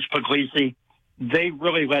 Rose Puglisi. They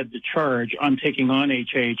really led the charge on taking on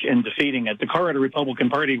HH and defeating it. The Colorado Republican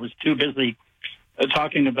Party was too busy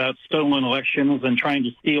talking about stolen elections and trying to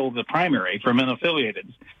steal the primary from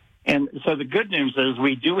unaffiliated. And so the good news is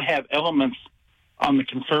we do have elements on the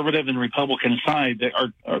conservative and Republican side that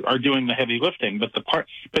are doing the heavy lifting. But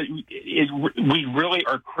we really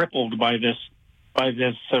are crippled by this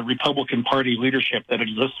Republican Party leadership that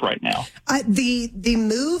exists right now. The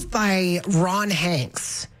move by Ron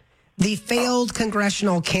Hanks, the failed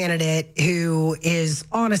congressional candidate who is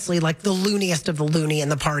honestly like the looniest of the loony in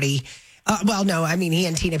the party. Well, no, I mean, he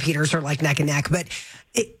and Tina Peters are like neck and neck, but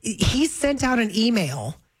he sent out an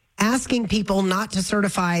email asking people not to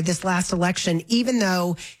certify this last election, even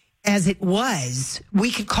though, as it was,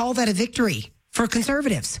 we could call that a victory for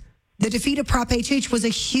conservatives. The defeat of Prop HH was a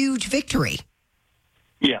huge victory.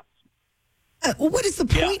 Yeah. What is the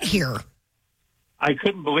point here? I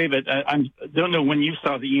couldn't believe it. I don't know when you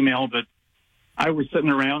saw the email, but I was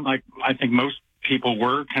sitting around like I think most people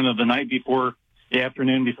were, kind of the night before, the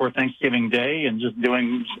afternoon before Thanksgiving Day, and just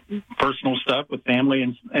doing personal stuff with family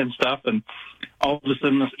and stuff. And all of a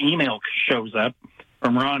sudden this email shows up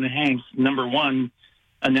from Ron Hanks, number one,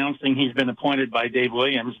 announcing he's been appointed by Dave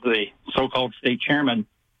Williams, the so-called state chairman,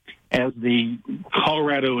 as the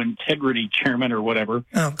Colorado Integrity Chairman or whatever.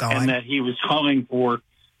 Oh, God. And that he was calling for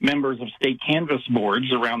members of state canvass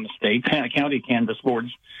boards around the state, county canvass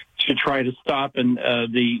boards, to try to stop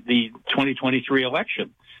the 2023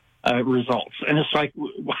 election results. And it's like,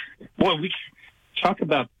 well, we talk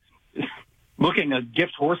about looking a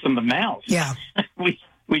gift horse in the mouth. Yeah. we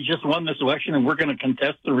just won this election and we're going to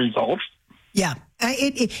contest the results. Yeah.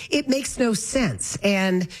 It makes no sense.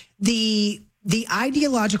 And the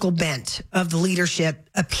ideological bent of the leadership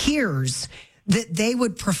appears that they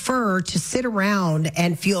would prefer to sit around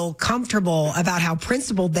and feel comfortable about how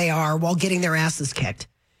principled they are while getting their asses kicked.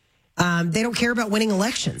 They don't care about winning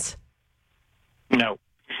elections. No.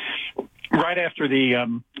 Right after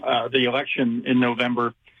the election in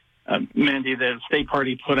November, Mandy, the state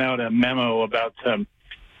party put out a memo about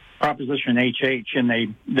Proposition HH,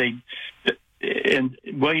 and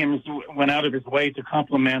Williams went out of his way to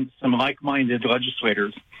compliment some like-minded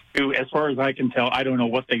legislators who, as far as I can tell, I don't know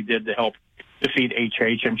what they did to help defeat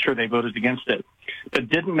HH. I'm sure they voted against it, but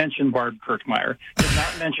didn't mention Barb Kirkmeyer, did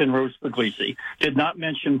not mention Rose Puglisi, did not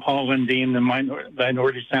mention Paul Lundeen, the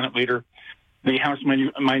minority Senate leader, the House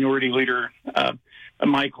Minority Leader,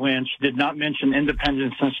 Mike Lynch, did not mention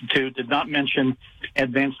Independence Institute, did not mention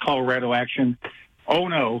Advanced Colorado Action. Oh,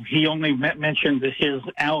 no, he only mentioned his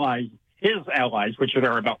allies, which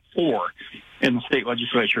there are about 4 in the state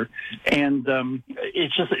legislature. And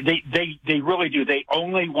it's just, they really do. They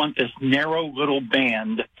only want this narrow little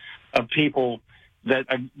band of people that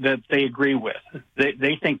they agree with.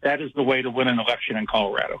 They think that is the way to win an election in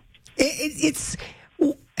Colorado.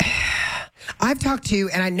 I've talked to,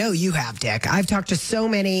 and I know you have, Dick, I've talked to so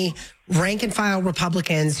many rank and file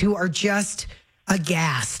Republicans who are just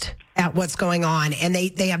aghast at what's going on, and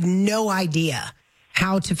they have no idea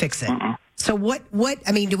how to fix it. So what,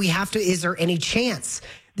 I mean, do we have to, is there any chance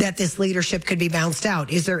that this leadership could be bounced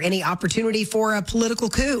out? Is there any opportunity for a political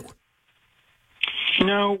coup?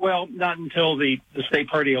 No, well, not until the state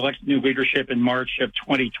party elects new leadership in March of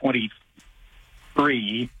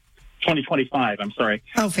 2025, I'm sorry.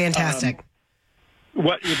 Oh, fantastic.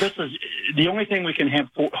 This is the only thing we can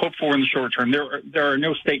hope for in the short term. There are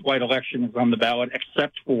no statewide elections on the ballot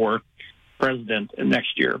except for president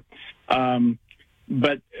next year.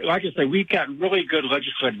 But like I say, we've got really good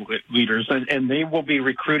legislative leaders, and they will be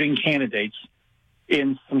recruiting candidates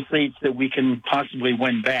in some seats that we can possibly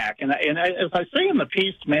win back. And as I say in the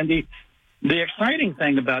piece, Mandy, the exciting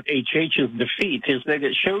thing about HH's defeat is that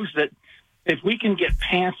it shows that if we can get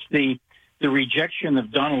past the rejection of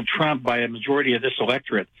Donald Trump by a majority of this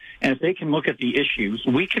electorate, and if they can look at the issues,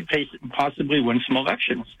 we could possibly win some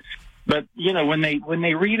elections. But, you know, when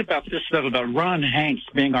they read about this stuff about Ron Hanks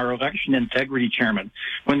being our election integrity chairman,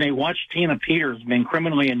 when they watch Tina Peters being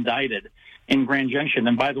criminally indicted in Grand Junction,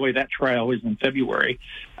 and by the way, that trial is in February,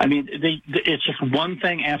 I mean, it's just one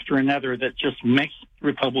thing after another that just makes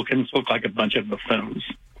Republicans look like a bunch of buffoons.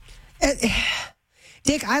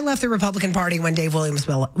 Dick, I left the Republican Party when Dave Williams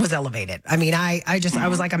was elevated. I mean, I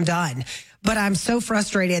was like, I'm done. But I'm so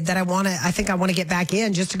frustrated that I think I want to get back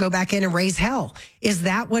in just to go back in and raise hell. Is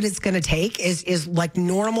that what it's going to take? Is like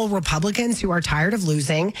normal Republicans who are tired of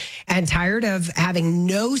losing and tired of having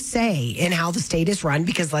no say in how the state is run?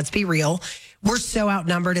 Because let's be real, we're so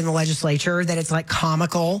outnumbered in the legislature that it's like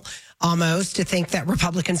comical almost to think that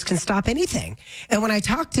Republicans can stop anything. And when I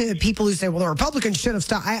talk to people who say, well, the Republicans should have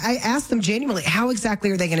stopped, I ask them genuinely, how exactly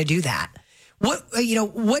are they going to do that? What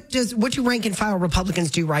do rank and file Republicans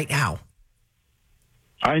do right now?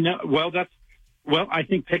 I know. Well, I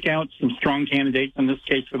think pick out some strong candidates in this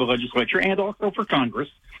case for the legislature and also for Congress.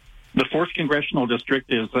 The 4th congressional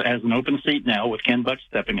district has an open seat now with Ken Buck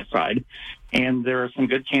stepping aside, and there are some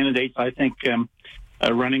good candidates, I think,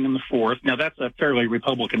 running in the 4th. Now, that's a fairly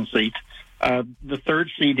Republican seat. The 3rd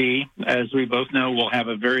CD, as we both know, will have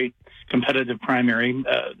a very competitive primary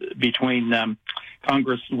between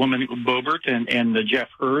Congresswoman Boebert and Jeff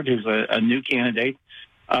Hurd, who's a new candidate.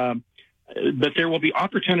 But there will be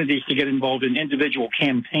opportunities to get involved in individual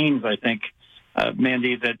campaigns, I think,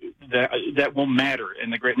 Mandy, that will matter in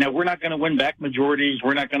the great. Now, we're not going to win back majorities.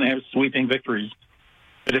 We're not going to have sweeping victories.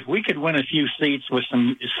 But if we could win a few seats with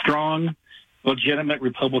some strong, legitimate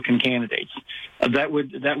Republican candidates, that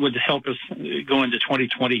would help us go into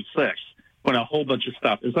 2026 when a whole bunch of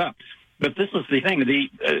stuff is up. But this is the thing.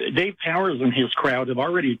 Dave Powers and his crowd have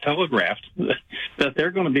already telegraphed that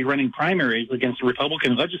they're going to be running primaries against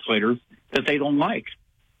Republican legislators that they don't like.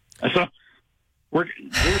 So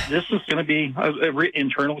this is going to be an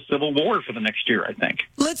internal civil war for the next year, I think.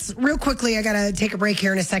 Let's real quickly, I got to take a break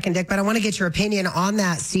here in a second, Dick, but I want to get your opinion on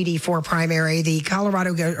that CD4 primary. The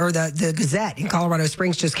the Gazette in Colorado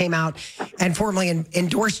Springs just came out and formally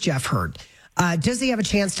endorsed Jeff Hurd. Does he have a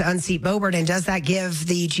chance to unseat Boebert, and does that give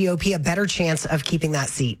the GOP a better chance of keeping that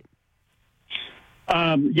seat?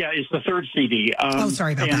 Yeah, it's the 3rd CD.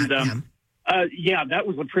 Sorry about that. Yeah, that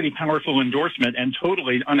was a pretty powerful endorsement and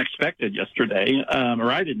totally unexpected yesterday,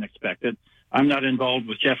 or I didn't expect it. I'm not involved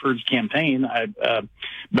with Jeff Hurd's campaign,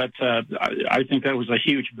 but I think that was a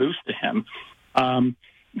huge boost to him.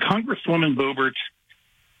 Congresswoman Boebert,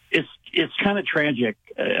 it's kind of tragic,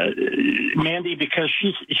 Mandy, because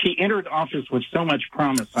she entered office with so much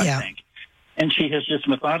promise, I think, and she has just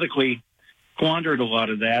methodically squandered a lot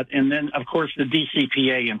of that. And then, of course, the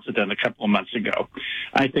DCPA incident a couple of months ago,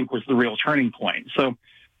 I think, was the real turning point. So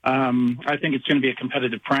I think it's going to be a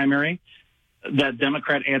competitive primary. That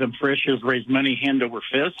Democrat Adam Frisch has raised money hand over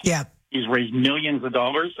fist. Yeah. He's raised millions of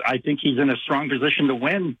dollars. I think he's in a strong position to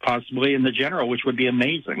win, possibly in the general, which would be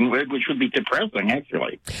amazing, which would be depressing,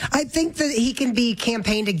 actually. I think that he can be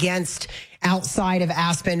campaigned against outside of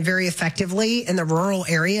Aspen very effectively in the rural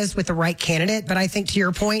areas with the right candidate. But I think, to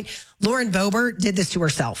your point, Lauren Boebert did this to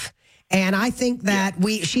herself. And I think that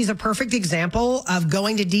she's a perfect example of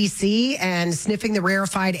going to D.C. and sniffing the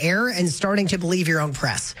rarefied air and starting to believe your own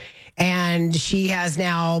press. And she has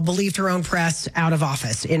now believed her own press out of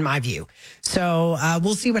office, in my view. So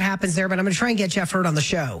we'll see what happens there. But I'm going to try and get Jeff Hurd on the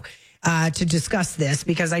show to discuss this,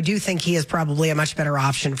 because I do think he is probably a much better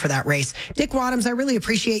option for that race. Dick Wadhams, I really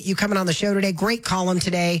appreciate you coming on the show today. Great column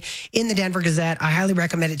today in the Denver Gazette. I highly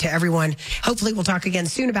recommend it to everyone. Hopefully we'll talk again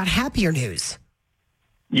soon about happier news.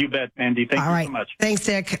 You bet, Mandy. Thank you so much. Thanks,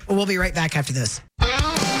 Dick. We'll be right back after this.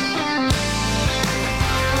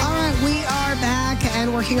 We are back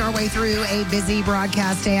and working our way through a busy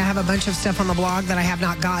broadcast day. I have a bunch of stuff on the blog that I have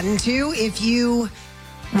not gotten to. If you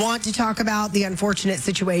want to talk about the unfortunate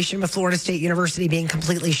situation with Florida State University being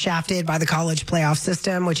completely shafted by the college playoff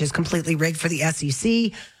system, which is completely rigged for the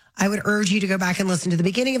SEC, I would urge you to go back and listen to the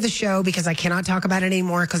beginning of the show, because I cannot talk about it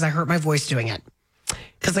anymore because I hurt my voice doing it,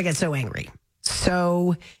 because I get so angry.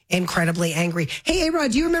 So incredibly angry. Hey,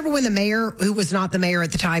 A-Rod, do you remember when the mayor, who was not the mayor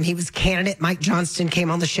at the time, he was candidate, Mike Johnston,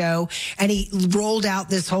 came on the show and he rolled out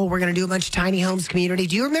this whole, we're going to do a bunch of tiny homes community.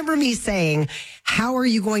 Do you remember me saying, how are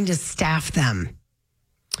you going to staff them?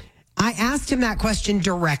 I asked him that question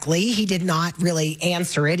directly. He did not really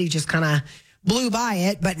answer it. He just kind of blew by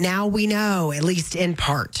it. But now we know, at least in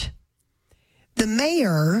part. The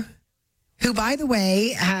mayor, who, by the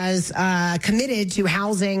way, has committed to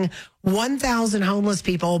housing 1,000 homeless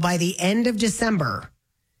people by the end of December.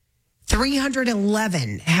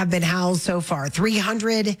 311 have been housed so far.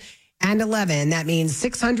 311. That means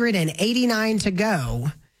 689 to go.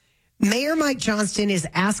 Mayor Mike Johnston is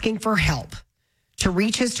asking for help to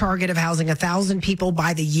reach his target of housing 1,000 people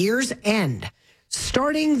by the year's end.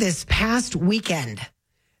 Starting this past weekend,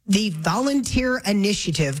 the Volunteer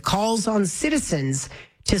Initiative calls on citizens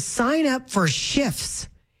to sign up for shifts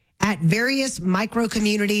at various micro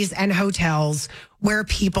communities and hotels where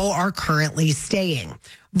people are currently staying.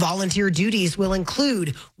 Volunteer duties will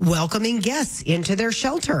include welcoming guests into their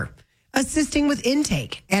shelter, assisting with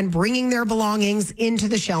intake, and bringing their belongings into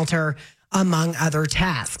the shelter, among other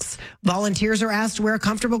tasks. Volunteers are asked to wear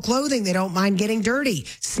comfortable clothing. They don't mind getting dirty,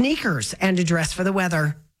 sneakers, and to dress for the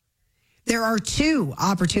weather. There are 2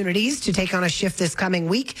 opportunities to take on a shift this coming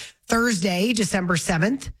week, Thursday, December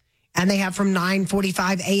 7th, and they have from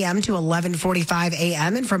 9:45 a.m. to 11:45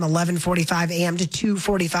 a.m. and from 11:45 a.m. to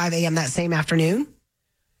 2:45 a.m. that same afternoon.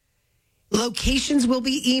 Locations will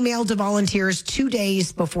be emailed to volunteers 2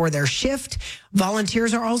 days before their shift.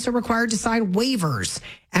 Volunteers are also required to sign waivers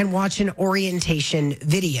and watch an orientation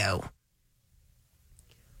video.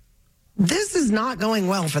 This is not going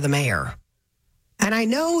well for the mayor. And I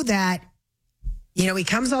know that, he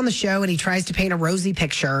comes on the show and he tries to paint a rosy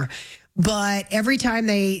picture, but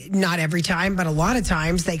not every time, but a lot of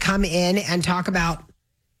times they come in and talk about,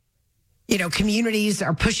 communities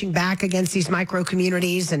are pushing back against these micro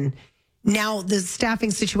communities. And now the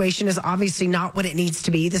staffing situation is obviously not what it needs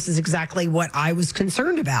to be. This is exactly what I was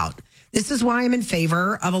concerned about. This is why I'm in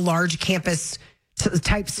favor of a large campus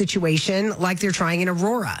type situation like they're trying in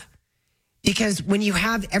Aurora. Because when you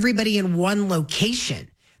have everybody in one location,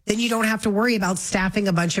 then you don't have to worry about staffing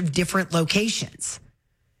a bunch of different locations.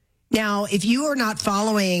 Now, if you are not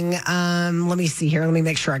following, let me see here. Let me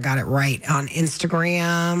make sure I got it right on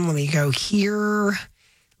Instagram. Let me go here.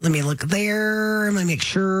 Let me look there. Let me make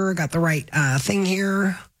sure I got the right thing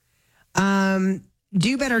here.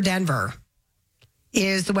 Do Better Denver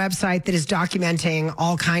is the website that is documenting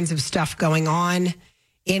all kinds of stuff going on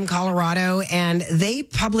in Colorado. And they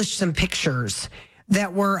published some pictures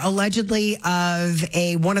that were allegedly of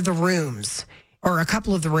one of the rooms or a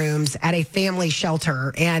couple of the rooms at a family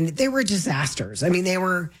shelter. And they were disasters. I mean, they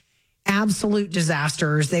were absolute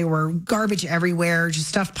disasters. They were garbage everywhere, just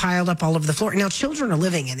stuff piled up all over the floor. Now, children are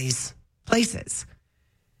living in these places.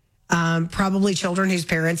 Probably children whose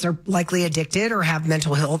parents are likely addicted or have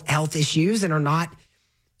mental health issues and are not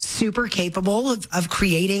super capable of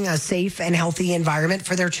creating a safe and healthy environment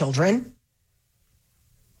for their children.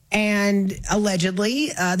 And allegedly,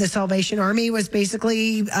 the Salvation Army was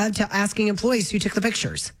basically asking employees who took the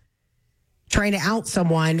pictures, trying to out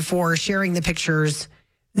someone for sharing the pictures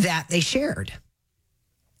that they shared.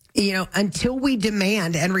 Until we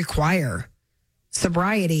demand and require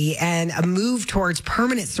sobriety and a move towards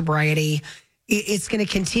permanent sobriety, it's going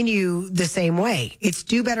to continue the same way. It's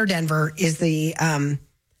Do Better Denver is the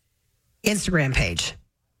Instagram page.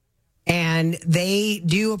 And they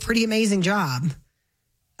do a pretty amazing job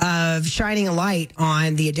of shining a light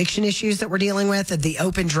on the addiction issues that we're dealing with, of the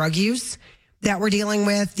open drug use that we're dealing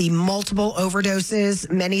with, the multiple overdoses,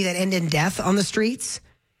 many that end in death on the streets,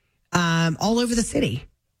 all over the city.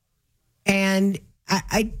 And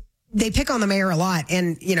they pick on the mayor a lot,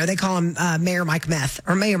 and they call him Mayor Mike Meth,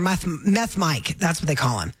 or Mayor Meth Mike. That's what they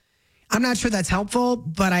call him. I'm not sure that's helpful,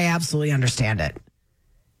 but I absolutely understand it.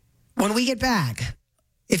 When we get back,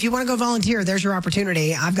 if you want to go volunteer, there's your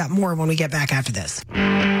opportunity. I've got more when we get back after this.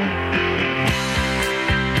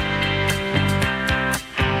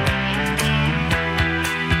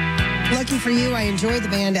 Lucky for you, I enjoyed the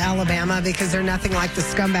band Alabama because they're nothing like the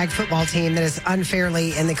scumbag football team that is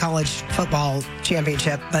unfairly in the college football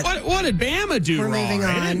championship. But what did Bama do wrong? Moving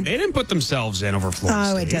on. They didn't put themselves in over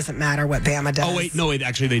Florida State. It doesn't matter what Bama does. Oh, wait, no,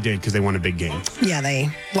 actually they did because they won a big game. Yeah, they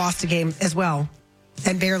lost a game as well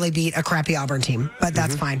and barely beat a crappy Auburn team. But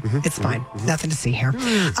that's fine. It's fine. Nothing to see here.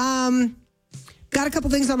 Got a couple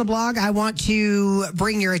things on the blog I want to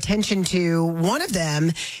bring your attention to. One of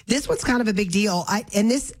them, this one's kind of a big deal.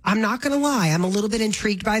 I'm not going to lie, I'm a little bit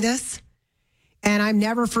intrigued by this. And I'm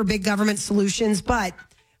never for big government solutions, but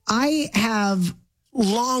I have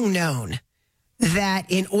long known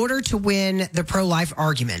that in order to win the pro-life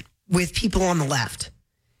argument with people on the left,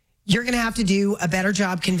 you're going to have to do a better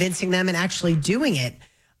job convincing them and actually doing it,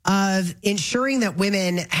 of ensuring that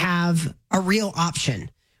women have a real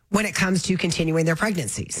option when it comes to continuing their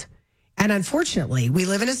pregnancies. And unfortunately, we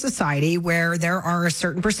live in a society where there are a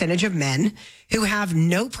certain percentage of men who have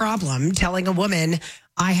no problem telling a woman,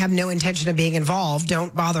 I have no intention of being involved.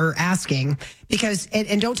 Don't bother asking, because,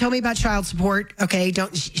 and don't tell me about child support. Okay.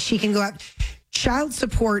 She can go out. Child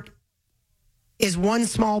support is one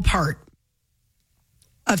small part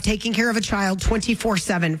of taking care of a child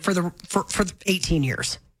 24/7 for 18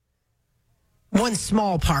 years. One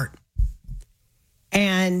small part.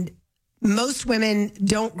 And most women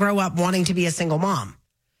don't grow up wanting to be a single mom.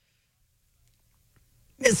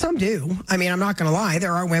 Some do. I mean, I'm not going to lie.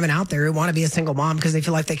 There are women out there who want to be a single mom because they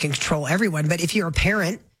feel like they can control everyone. But if you're a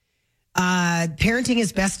parent parenting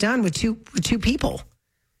is best done with two people.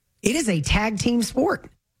 It is a tag team sport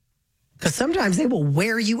because sometimes they will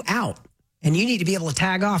wear you out and you need to be able to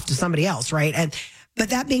tag off to somebody else, right? But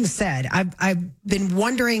that being said, I've been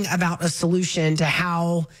wondering about a solution to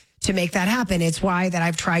how to make that happen. It's why that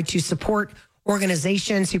I've tried to support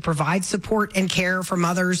organizations who provide support and care for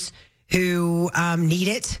mothers who need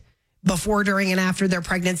it before, during, and after their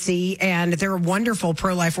pregnancy. And there are wonderful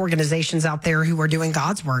pro-life organizations out there who are doing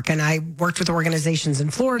God's work. And I worked with organizations in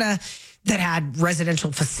Florida that had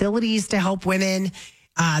residential facilities to help women.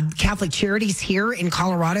 Catholic Charities here in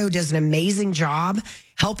Colorado does an amazing job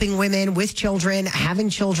helping women with children, having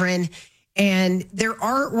children. And there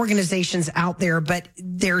are organizations out there, but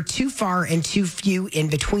they're too far and too few in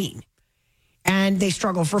between. And they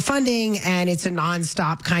struggle for funding, and it's a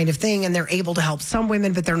nonstop kind of thing. And they're able to help some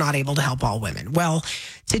women, but they're not able to help all women. Well,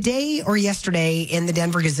 today or yesterday in the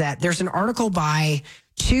Denver Gazette, there's an article by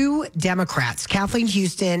two Democrats, Kathleen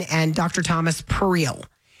Houston and Dr. Thomas Perriel.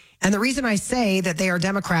 And the reason I say that they are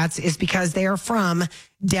Democrats is because they are from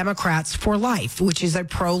Democrats for Life, which is a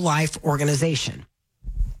pro-life organization.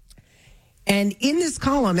 And in this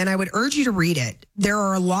column, and I would urge you to read it, there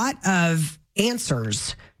are a lot of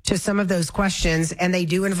answers to some of those questions, and they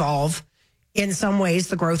do involve, in some ways,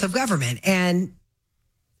 the growth of government. And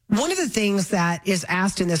one of the things that is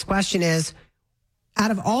asked in this question is,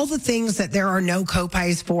 out of all the things that there are no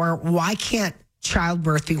copays for, why can't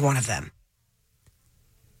childbirth be one of them?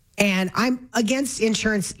 And I'm against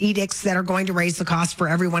insurance edicts that are going to raise the cost for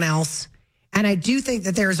everyone else. And I do think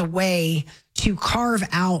that there's a way to carve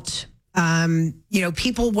out,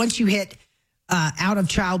 people, once you hit out of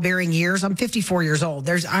childbearing years. I'm 54 years old.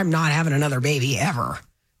 I'm not having another baby ever.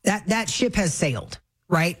 That ship has sailed,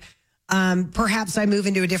 right? Perhaps I move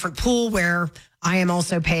into a different pool where I am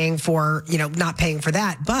also paying for, not paying for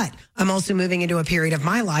that, but I'm also moving into a period of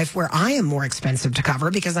my life where I am more expensive to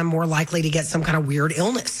cover because I'm more likely to get some kind of weird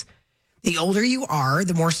illness. The older you are,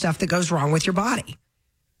 the more stuff that goes wrong with your body.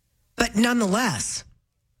 But nonetheless,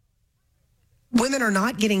 women are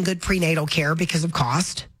not getting good prenatal care because of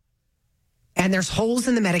cost. And there's holes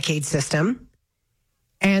in the Medicaid system.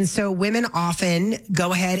 And so women often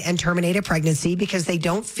go ahead and terminate a pregnancy because they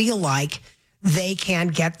don't feel like they can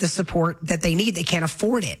get the support that they need. They can't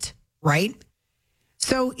afford it, right?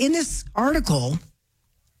 So in this article,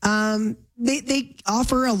 they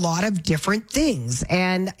offer a lot of different things.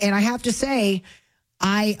 And I have to say,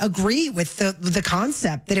 I agree with the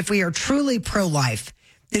concept that if we are truly pro-life,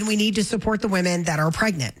 then we need to support the women that are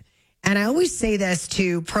pregnant. And I always say this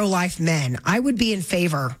to pro-life men. I would be in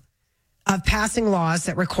favor of passing laws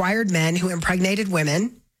that required men who impregnated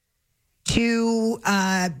women to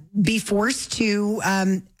be forced to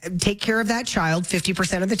take care of that child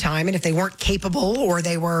 50% of the time. And if they weren't capable or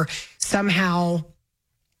they were somehow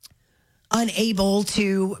unable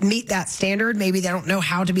to meet that standard, maybe they don't know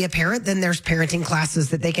how to be a parent, then there's parenting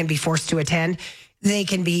classes that they can be forced to attend. They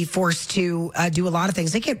can be forced to do a lot of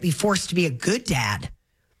things. They can't be forced to be a good dad,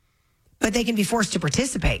 but they can be forced to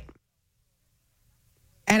participate.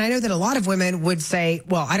 And I know that a lot of women would say,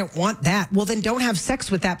 well, I don't want that. Well, then don't have sex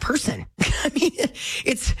with that person. I mean,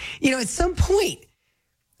 it's, at some point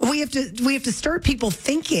we have to start people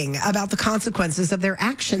thinking about the consequences of their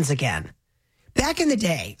actions again. Back in the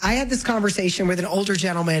day, I had this conversation with an older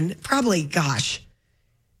gentleman, probably,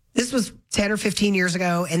 this was 10 or 15 years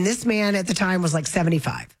ago. And this man at the time was like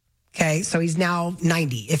 75. Okay. So he's now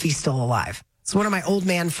 90 if he's still alive. It's one of my old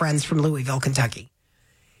man friends from Louisville, Kentucky.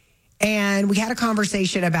 And we had a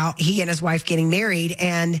conversation about he and his wife getting married.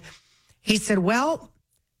 And he said, well,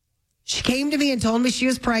 she came to me and told me she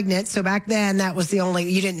was pregnant. So back then that was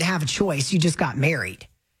you didn't have a choice. You just got married.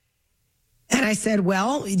 And I said,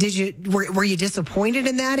 well, were you disappointed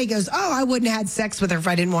in that? He goes, oh, I wouldn't have had sex with her if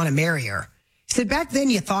I didn't want to marry her. He said, back then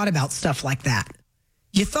you thought about stuff like that.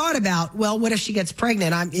 You thought about, well, what if she gets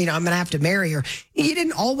pregnant? I'm going to have to marry her. You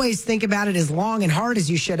didn't always think about it as long and hard as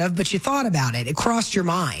you should have, but you thought about it. It crossed your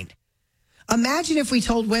mind. Imagine if we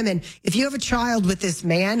told women, if you have a child with this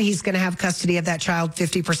man, he's going to have custody of that child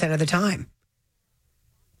 50% of the time.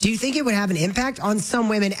 Do you think it would have an impact on some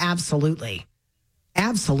women? Absolutely.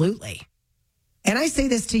 Absolutely. And I say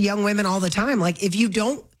this to young women all the time. Like, if you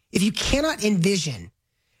cannot envision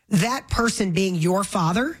that person being your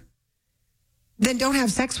father, then don't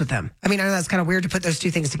have sex with them. I mean, I know that's kind of weird to put those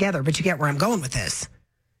two things together, but you get where I'm going with this.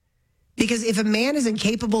 Because if a man is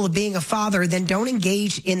incapable of being a father, then don't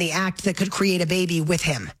engage in the act that could create a baby with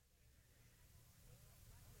him.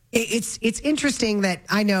 It's interesting that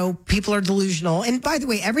I know people are delusional. And by the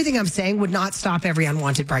way, everything I'm saying would not stop every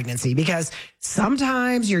unwanted pregnancy, because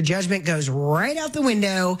sometimes your judgment goes right out the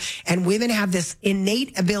window and women have this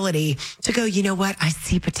innate ability to go, you know what? I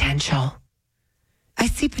see potential. I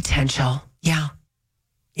see potential. Yeah.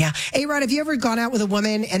 Yeah. Hey, Rod, have you ever gone out with a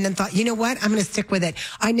woman and then thought, you know what? I'm going to stick with it.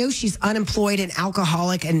 I know she's unemployed and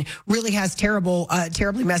alcoholic and really has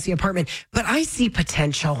terribly messy apartment, but I see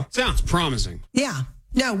potential. Sounds promising. Yeah.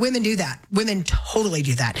 No, women do that. Women totally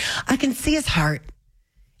do that. I can see his heart.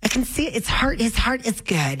 I can see it. His heart is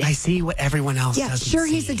good. I see what everyone else doesn't sure,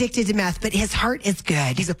 see. he's addicted to meth, but his heart is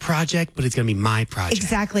good. He's a project, but it's going to be my project.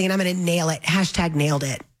 Exactly, and I'm going to nail it. Hashtag nailed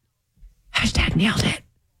it. Hashtag nailed it.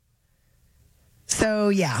 So,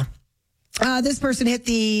 yeah. This person hit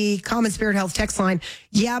the Common Spirit Health text line.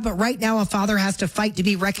 Yeah, but right now a father has to fight to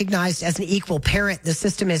be recognized as an equal parent. The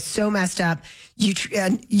system is so messed up.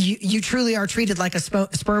 You truly are treated like a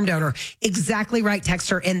sperm donor. Exactly right,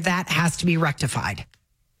 texter, and that has to be rectified.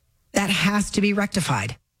 That has to be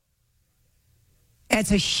rectified.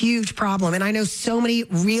 It's a huge problem. And I know so many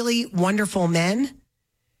really wonderful men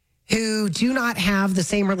who do not have the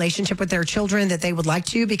same relationship with their children that they would like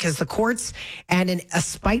to, because the courts and a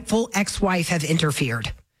spiteful ex-wife have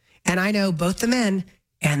interfered. And I know both the men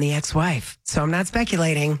and the ex-wife, so I'm not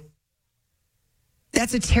speculating.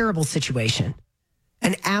 That's a terrible situation,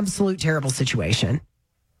 an absolute terrible situation.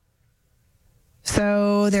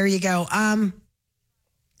 So there you go.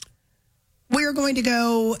 We're going to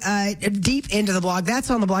go deep into the blog.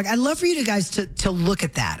 That's on the blog. I'd love for you guys to look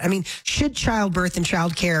at that. I mean, should childbirth and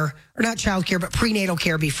childcare, or not childcare, but prenatal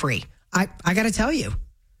care be free? I got to tell you,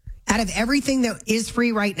 out of everything that is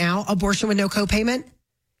free right now, abortion with no copayment,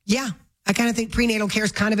 yeah, I kind of think prenatal care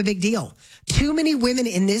is kind of a big deal. Too many women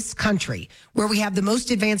in this country, where we have the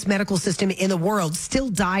most advanced medical system in the world, still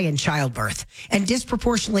die in childbirth. And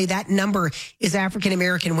disproportionately, that number is African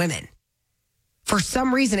American women. For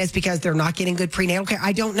some reason, it's because they're not getting good prenatal care.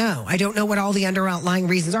 I don't know. I don't know what all the underlying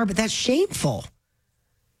reasons are, but that's shameful.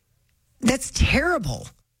 That's terrible.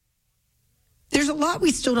 There's a lot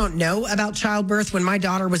we still don't know about childbirth. When my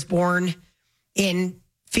daughter was born in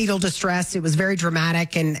fetal distress, it was very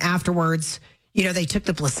dramatic. And afterwards, you know, they took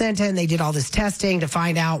the placenta and they did all this testing to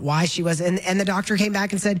find out why she was. And the doctor came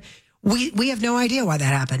back and said, we have no idea why that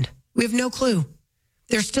happened. We have no clue.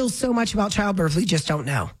 There's still so much about childbirth we just don't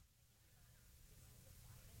know.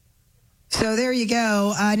 So there you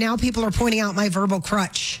go. Now people are pointing out my verbal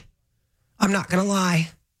crutch. I'm not going to lie.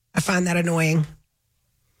 I find that annoying.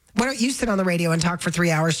 Why don't you sit on the radio and talk for 3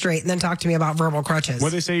 hours straight and then talk to me about verbal crutches?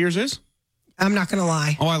 What do they say yours is? I'm not going to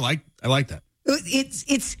lie. Oh, I like that. It's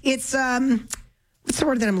what's the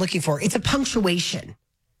word that I'm looking for? It's a punctuation.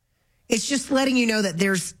 It's just letting you know that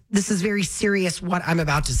this is very serious what I'm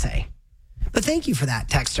about to say. But thank you for that,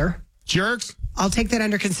 texter. Jerks. I'll take that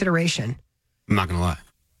under consideration. I'm not going to lie.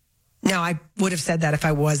 No, I would have said that if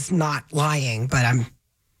I was not lying, but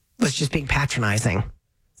was just being patronizing,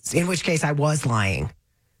 in which case I was lying.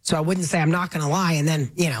 So I wouldn't say I'm not going to lie and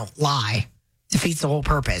then, lie. Defeats the whole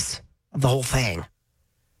purpose of the whole thing.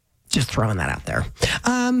 Just throwing that out there.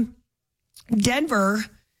 Denver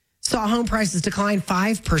saw home prices decline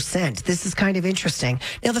 5%. This is kind of interesting.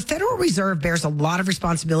 Now, the Federal Reserve bears a lot of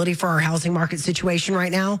responsibility for our housing market situation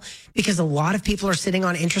right now, because a lot of people are sitting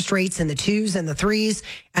on interest rates in the 2s and the 3s,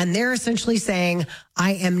 and they're essentially saying,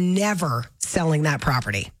 I am never selling that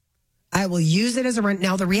property. I will use it as a rent.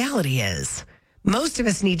 Now, the reality is most of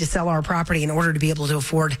us need to sell our property in order to be able to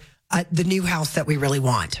afford the new house that we really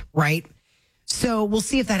want, right? So we'll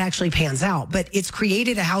see if that actually pans out. But it's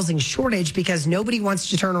created a housing shortage because nobody wants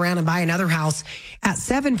to turn around and buy another house at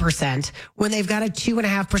 7% when they've got a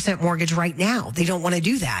 2.5% mortgage right now. They don't want to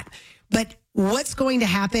do that. But what's going to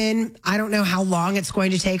happen? I don't know how long it's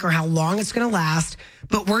going to take or how long it's going to last,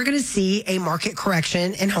 but we're going to see a market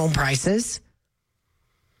correction in home prices.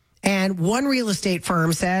 And one real estate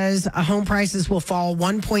firm says home prices will fall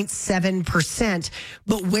 1.7%.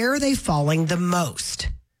 But where are they falling the most?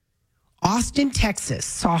 Austin, Texas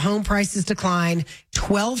saw home prices decline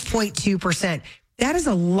 12.2%. That is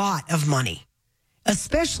a lot of money,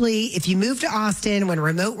 especially if you moved to Austin when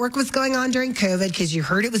remote work was going on during COVID because you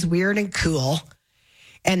heard it was weird and cool.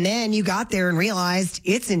 And then you got there and realized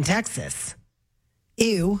it's in Texas.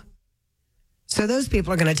 Ew. So those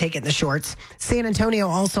people are going to take it in the shorts. San Antonio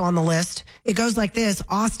also on the list. It goes like this: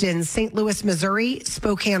 Austin, St. Louis, Missouri,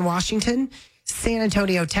 Spokane, Washington, San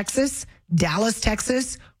Antonio, Texas, Dallas,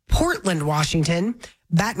 Texas, Portland, Washington,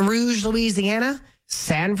 Baton Rouge, Louisiana,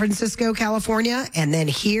 San Francisco, California, and then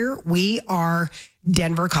here we are,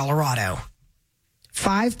 Denver, Colorado.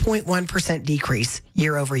 5.1% decrease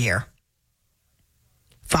year over year.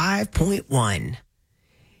 5.1.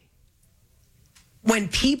 When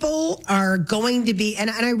people are going to be, and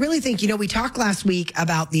I really think, we talked last week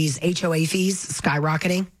about these HOA fees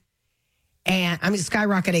skyrocketing. And I mean,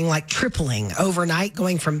 skyrocketing, like tripling overnight,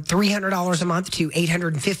 going from $300 a month to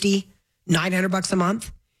 $850, $900 a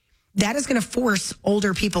month. That is going to force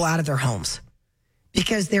older people out of their homes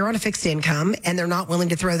because they're on a fixed income and they're not willing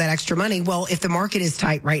to throw that extra money. Well, if the market is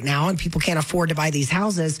tight right now and people can't afford to buy these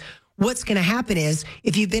houses, what's going to happen is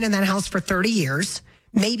if you've been in that house for 30 years,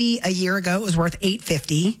 maybe a year ago it was worth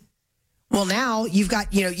 $850. Well, now you've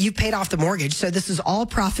got, you've paid off the mortgage. So this is all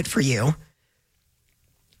profit for you.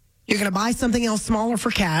 You're going to buy something else smaller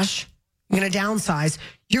for cash. You're going to downsize.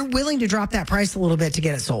 You're willing to drop that price a little bit to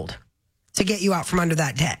get it sold, to get you out from under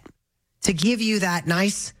that debt, to give you that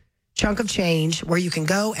nice chunk of change where you can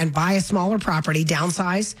go and buy a smaller property,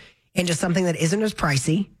 downsize into something that isn't as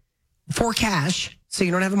pricey for cash so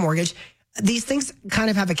you don't have a mortgage. These things kind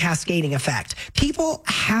of have a cascading effect. People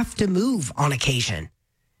have to move on occasion.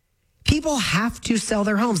 People have to sell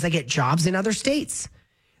their homes. They get jobs in other states.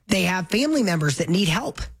 They have family members that need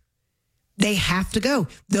help. They have to go.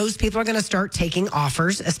 Those people are going to start taking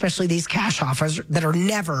offers, especially these cash offers that are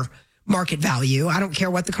never market value. I don't care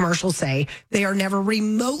what the commercials say. They are never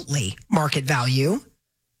remotely market value.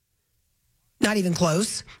 Not even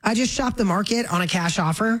close. I just shopped the market on a cash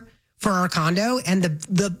offer for our condo, and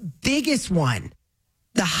the biggest one,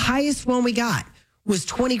 the highest one we got was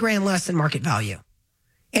 20 grand less than market value.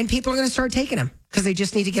 And people are going to start taking them because they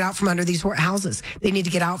just need to get out from under these houses. They need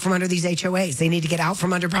to get out from under these HOAs. They need to get out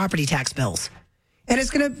from under property tax bills. And it's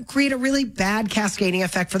going to create a really bad cascading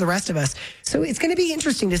effect for the rest of us. So it's going to be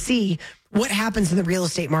interesting to see what happens in the real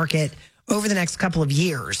estate market over the next couple of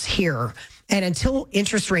years here. And until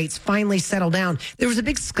interest rates finally settle down, there was a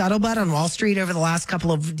big scuttlebutt on Wall Street over the last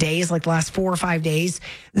couple of days, like the last 4 or 5 days,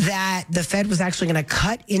 that the Fed was actually going to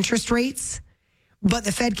cut interest rates. But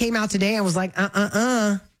the Fed came out today and was like,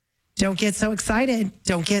 don't get so excited.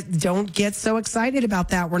 Don't get so excited about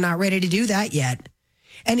that. We're not ready to do that yet.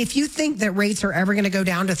 And if you think that rates are ever going to go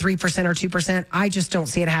down to 3% or 2%, I just don't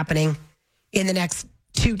see it happening in the next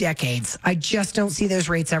 2 decades. I just don't see those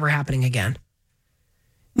rates ever happening again.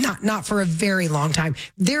 Not for a very long time.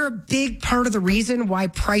 They're a big part of the reason why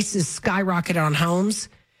prices skyrocketed on homes,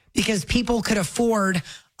 because people could afford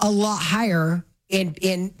a lot higher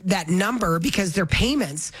in that number because their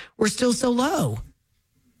payments were still so low.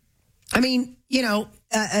 I mean,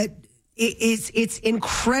 it's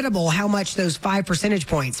incredible how much those 5 percentage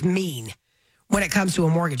points mean when it comes to a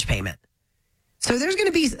mortgage payment. So there's going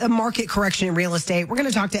to be a market correction in real estate. We're going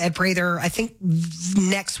to talk to Ed Prather, I think,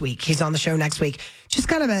 next week. He's on the show next week. Just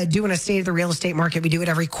kind of doing a state of the real estate market. We do it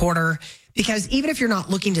every quarter because even if you're not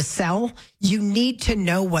looking to sell, you need to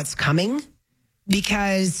know what's coming,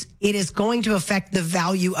 because it is going to affect the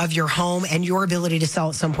value of your home and your ability to sell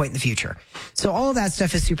at some point in the future. So all of that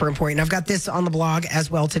stuff is super important. I've got this on the blog as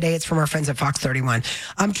well today. It's from our friends at Fox 31.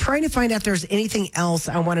 I'm trying to find out if there's anything else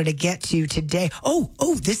I wanted to get to today. Oh,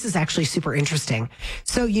 this is actually super interesting.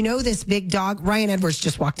 So this big dog, Ryan Edwards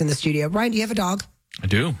just walked in the studio. Ryan, do you have a dog? I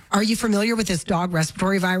do. Are you familiar with this dog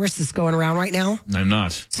respiratory virus that's going around right now? I'm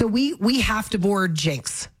not. So we have to board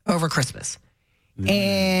Jinx over Christmas.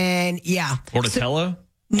 And yeah. Bordetella?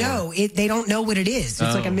 No, they don't know what it is.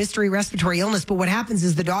 It's like a mystery respiratory illness. But what happens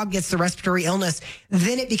is the dog gets the respiratory illness,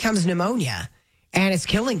 then it becomes pneumonia, and it's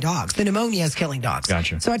killing dogs. The pneumonia is killing dogs.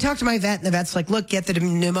 Gotcha. So I talked to my vet, and the vet's like, look, get the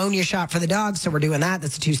pneumonia shot for the dog. So we're doing that.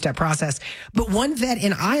 That's a 2-step process. But one vet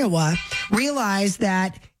in Iowa realized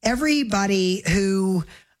that everybody who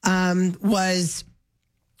was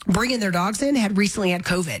bringing their dogs in had recently had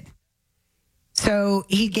COVID. So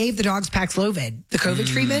he gave the dogs Paxlovid, the COVID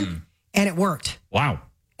treatment, and it worked. Wow.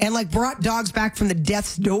 And brought dogs back from the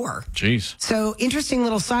death's door. Jeez. So interesting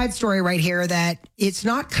little side story right here that it's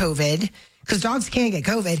not COVID, because dogs can get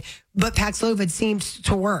COVID, but Paxlovid seemed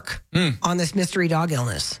to work on this mystery dog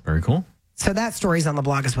illness. Very cool. So that story's on the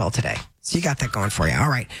blog as well today. So you got that going for you. All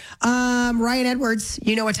right. Ryan Edwards,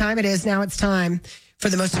 you know what time it is. Now it's time for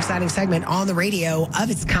the most exciting segment on the radio of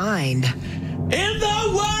its kind in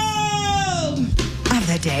the world of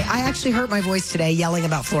the day. I actually hurt my voice today yelling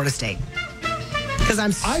about Florida State. Because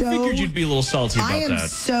I figured you'd be a little salty about that. I am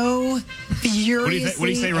so furiously what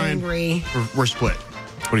do you say, Ryan? angry. We're split.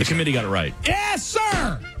 The committee got it right. Yes,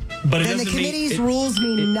 sir! But then the committee's rules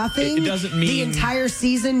mean nothing. It doesn't mean... The entire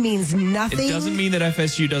season means nothing. It doesn't mean that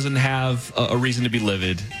FSU doesn't have a reason to be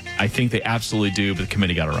livid. I think they absolutely do, but the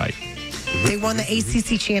committee got it right. They won the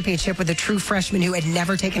ACC championship with a true freshman who had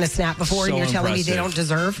never taken a snap before, and you're telling me they don't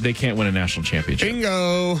deserve? They can't win a national championship.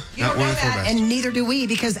 Bingo. You don't know that, and neither do we,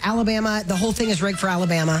 because Alabama, the whole thing is rigged for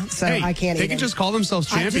Alabama, so I can't They can just call themselves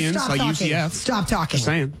champions like UCF. Stop talking. Just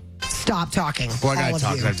saying. Stop talking. Well, I got to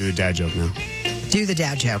talk. I have to do the dad joke now. Do the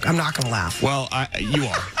dad joke. I'm not going to laugh. Well, you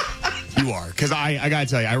are. You are. Because I got to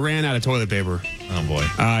tell you, I ran out of toilet paper. Oh, boy.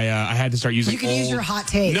 I had to start using You can use your hot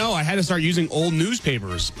take. No, I had to start using old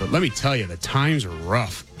newspapers. But let me tell you, the times are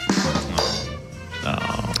rough.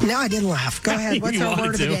 No, I didn't laugh. Go ahead. What's our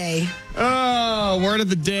word of the day? Oh, word of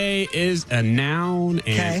the day is a noun,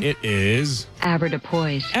 and it is...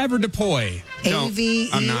 Avoirdupois. Avoirdupois.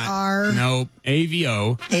 A-V-E-R... Nope.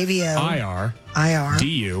 A-V-O. A-V-O. I-R. I-R.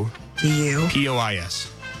 D-U. D-U.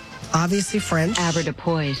 P-O-I-S. Obviously French.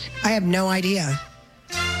 Avoirdupois. I have no idea.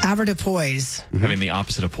 Avoirdupois. I mean, the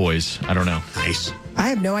opposite of poise. I don't know. Nice. I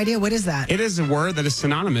have no idea. What is that? It is a word that is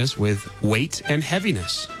synonymous with weight and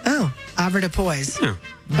heaviness. Oh, avoirdupois. Yeah.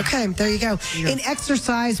 Okay, there you go. In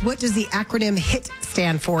exercise, what does the acronym HIT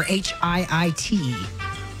stand for? H-I-I-T.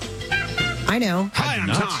 I know. Hi, I'm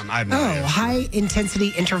Tom. I have no idea. High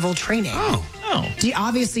intensity interval training. Oh.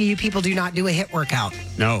 Obviously, you people do not do a HIT workout.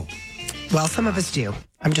 No. Well, some of us do.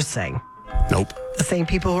 I'm just saying. Nope. The same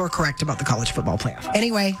people who are correct about the college football playoff.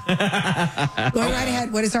 Anyway, going right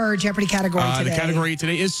ahead. What is our Jeopardy category today? The category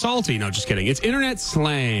today is salty. No, just kidding. It's internet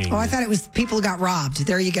slang. Oh, I thought it was people who got robbed.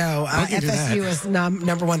 There you go. FSU is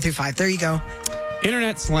number 1 through 5. There you go.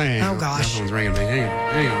 Internet slang. Oh, gosh. That one's ringing me.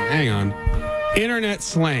 Hang on. Internet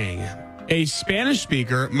slang. A Spanish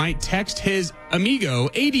speaker might text his amigo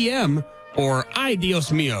ADM or ay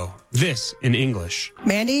Dios mío. This in English.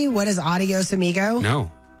 Mandy, what is adios amigo?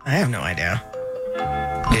 No. I have no idea.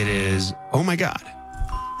 It is, oh my God.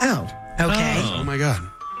 Oh, okay. Oh my God.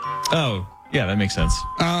 Oh, yeah, that makes sense.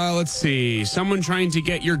 Let's see. Someone trying to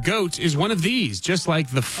get your goat is one of these, just like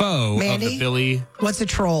the foe Mandy, of the Billy. What's a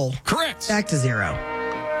troll? Correct. Back to 0.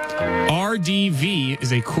 RDV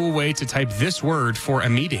is a cool way to type this word for a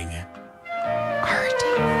meeting.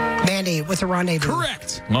 Mandy, what's a rendezvous?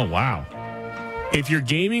 Correct. Oh, wow. If you're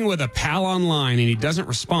gaming with a pal online and he doesn't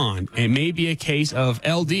respond, it may be a case of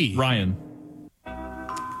LD. Ryan.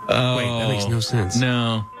 Wait, that makes no sense.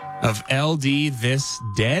 No. Of LD this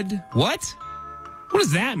dead? What? What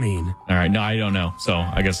does that mean? All right, no, I don't know. So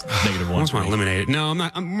I guess negative I 1. just want to eliminate it. No, I'm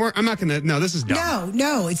not. I'm not going to. No, this is dumb.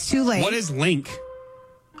 No, it's too late. What is link?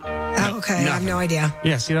 Oh, okay, I have no idea.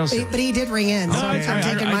 Yeah, see, that was. But he did ring in, so I'm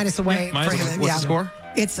taking minus away for him. What's the score?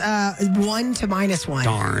 It's 1 to -1.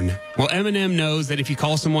 Darn. Well, Eminem knows that if you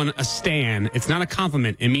call someone a stan, it's not a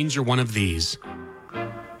compliment. It means you're one of these.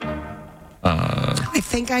 I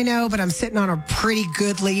think I know, but I'm sitting on a pretty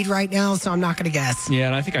good lead right now, so I'm not going to guess. Yeah,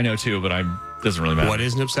 and I think I know too, but doesn't really matter. What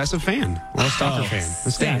is an obsessive fan? Or a stalker fan?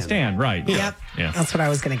 A stan. Stan, right. Yep. Yeah. That's what I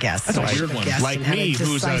was going to guess. That's a weird one. Like me,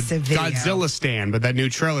 who's a Godzilla stan, but that new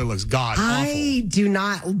trailer looks awful. I do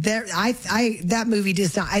not. That movie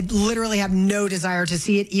does not. I literally have no desire to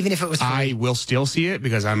see it, even if it was free. I will still see it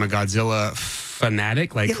because I'm a Godzilla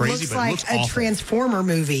fanatic, like crazy. Looks but like it looks a awful. Transformer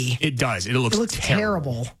movie. It does. It looks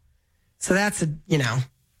terrible. So that's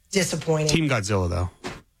disappointing. Team Godzilla though.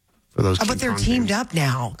 For those. But they're teamed up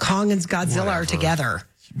now. Kong and Godzilla are together.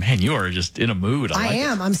 Man, you are just in a mood. I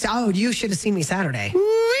am. You should have seen me Saturday.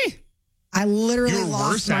 Woo-wee. I literally You were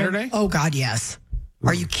lost worse Saturday. Oh God, yes.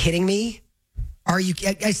 Are you kidding me? Are you?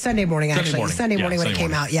 Sunday morning actually. Sunday morning when it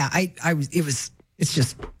came out. Yeah, I was.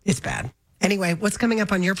 It's bad. Anyway, what's coming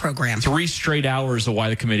up on your program? 3 straight hours of why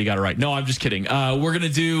the committee got it right. No, I'm just kidding. We're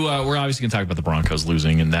obviously going to talk about the Broncos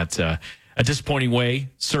losing, and that's a disappointing way,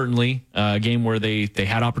 certainly. A game where they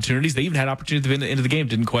had opportunities. They even had opportunities at the end of the game,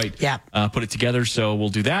 didn't quite put it together. So we'll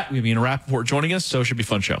do that. We have Ian Rappaport joining us, so it should be a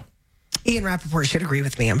fun show. Ian Rappaport should agree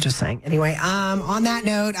with me. I'm just saying. Anyway, on that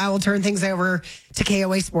note, I will turn things over to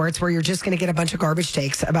KOA Sports, where you're just going to get a bunch of garbage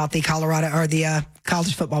takes about the Colorado or the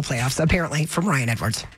college football playoffs, apparently, from Ryan Edwards.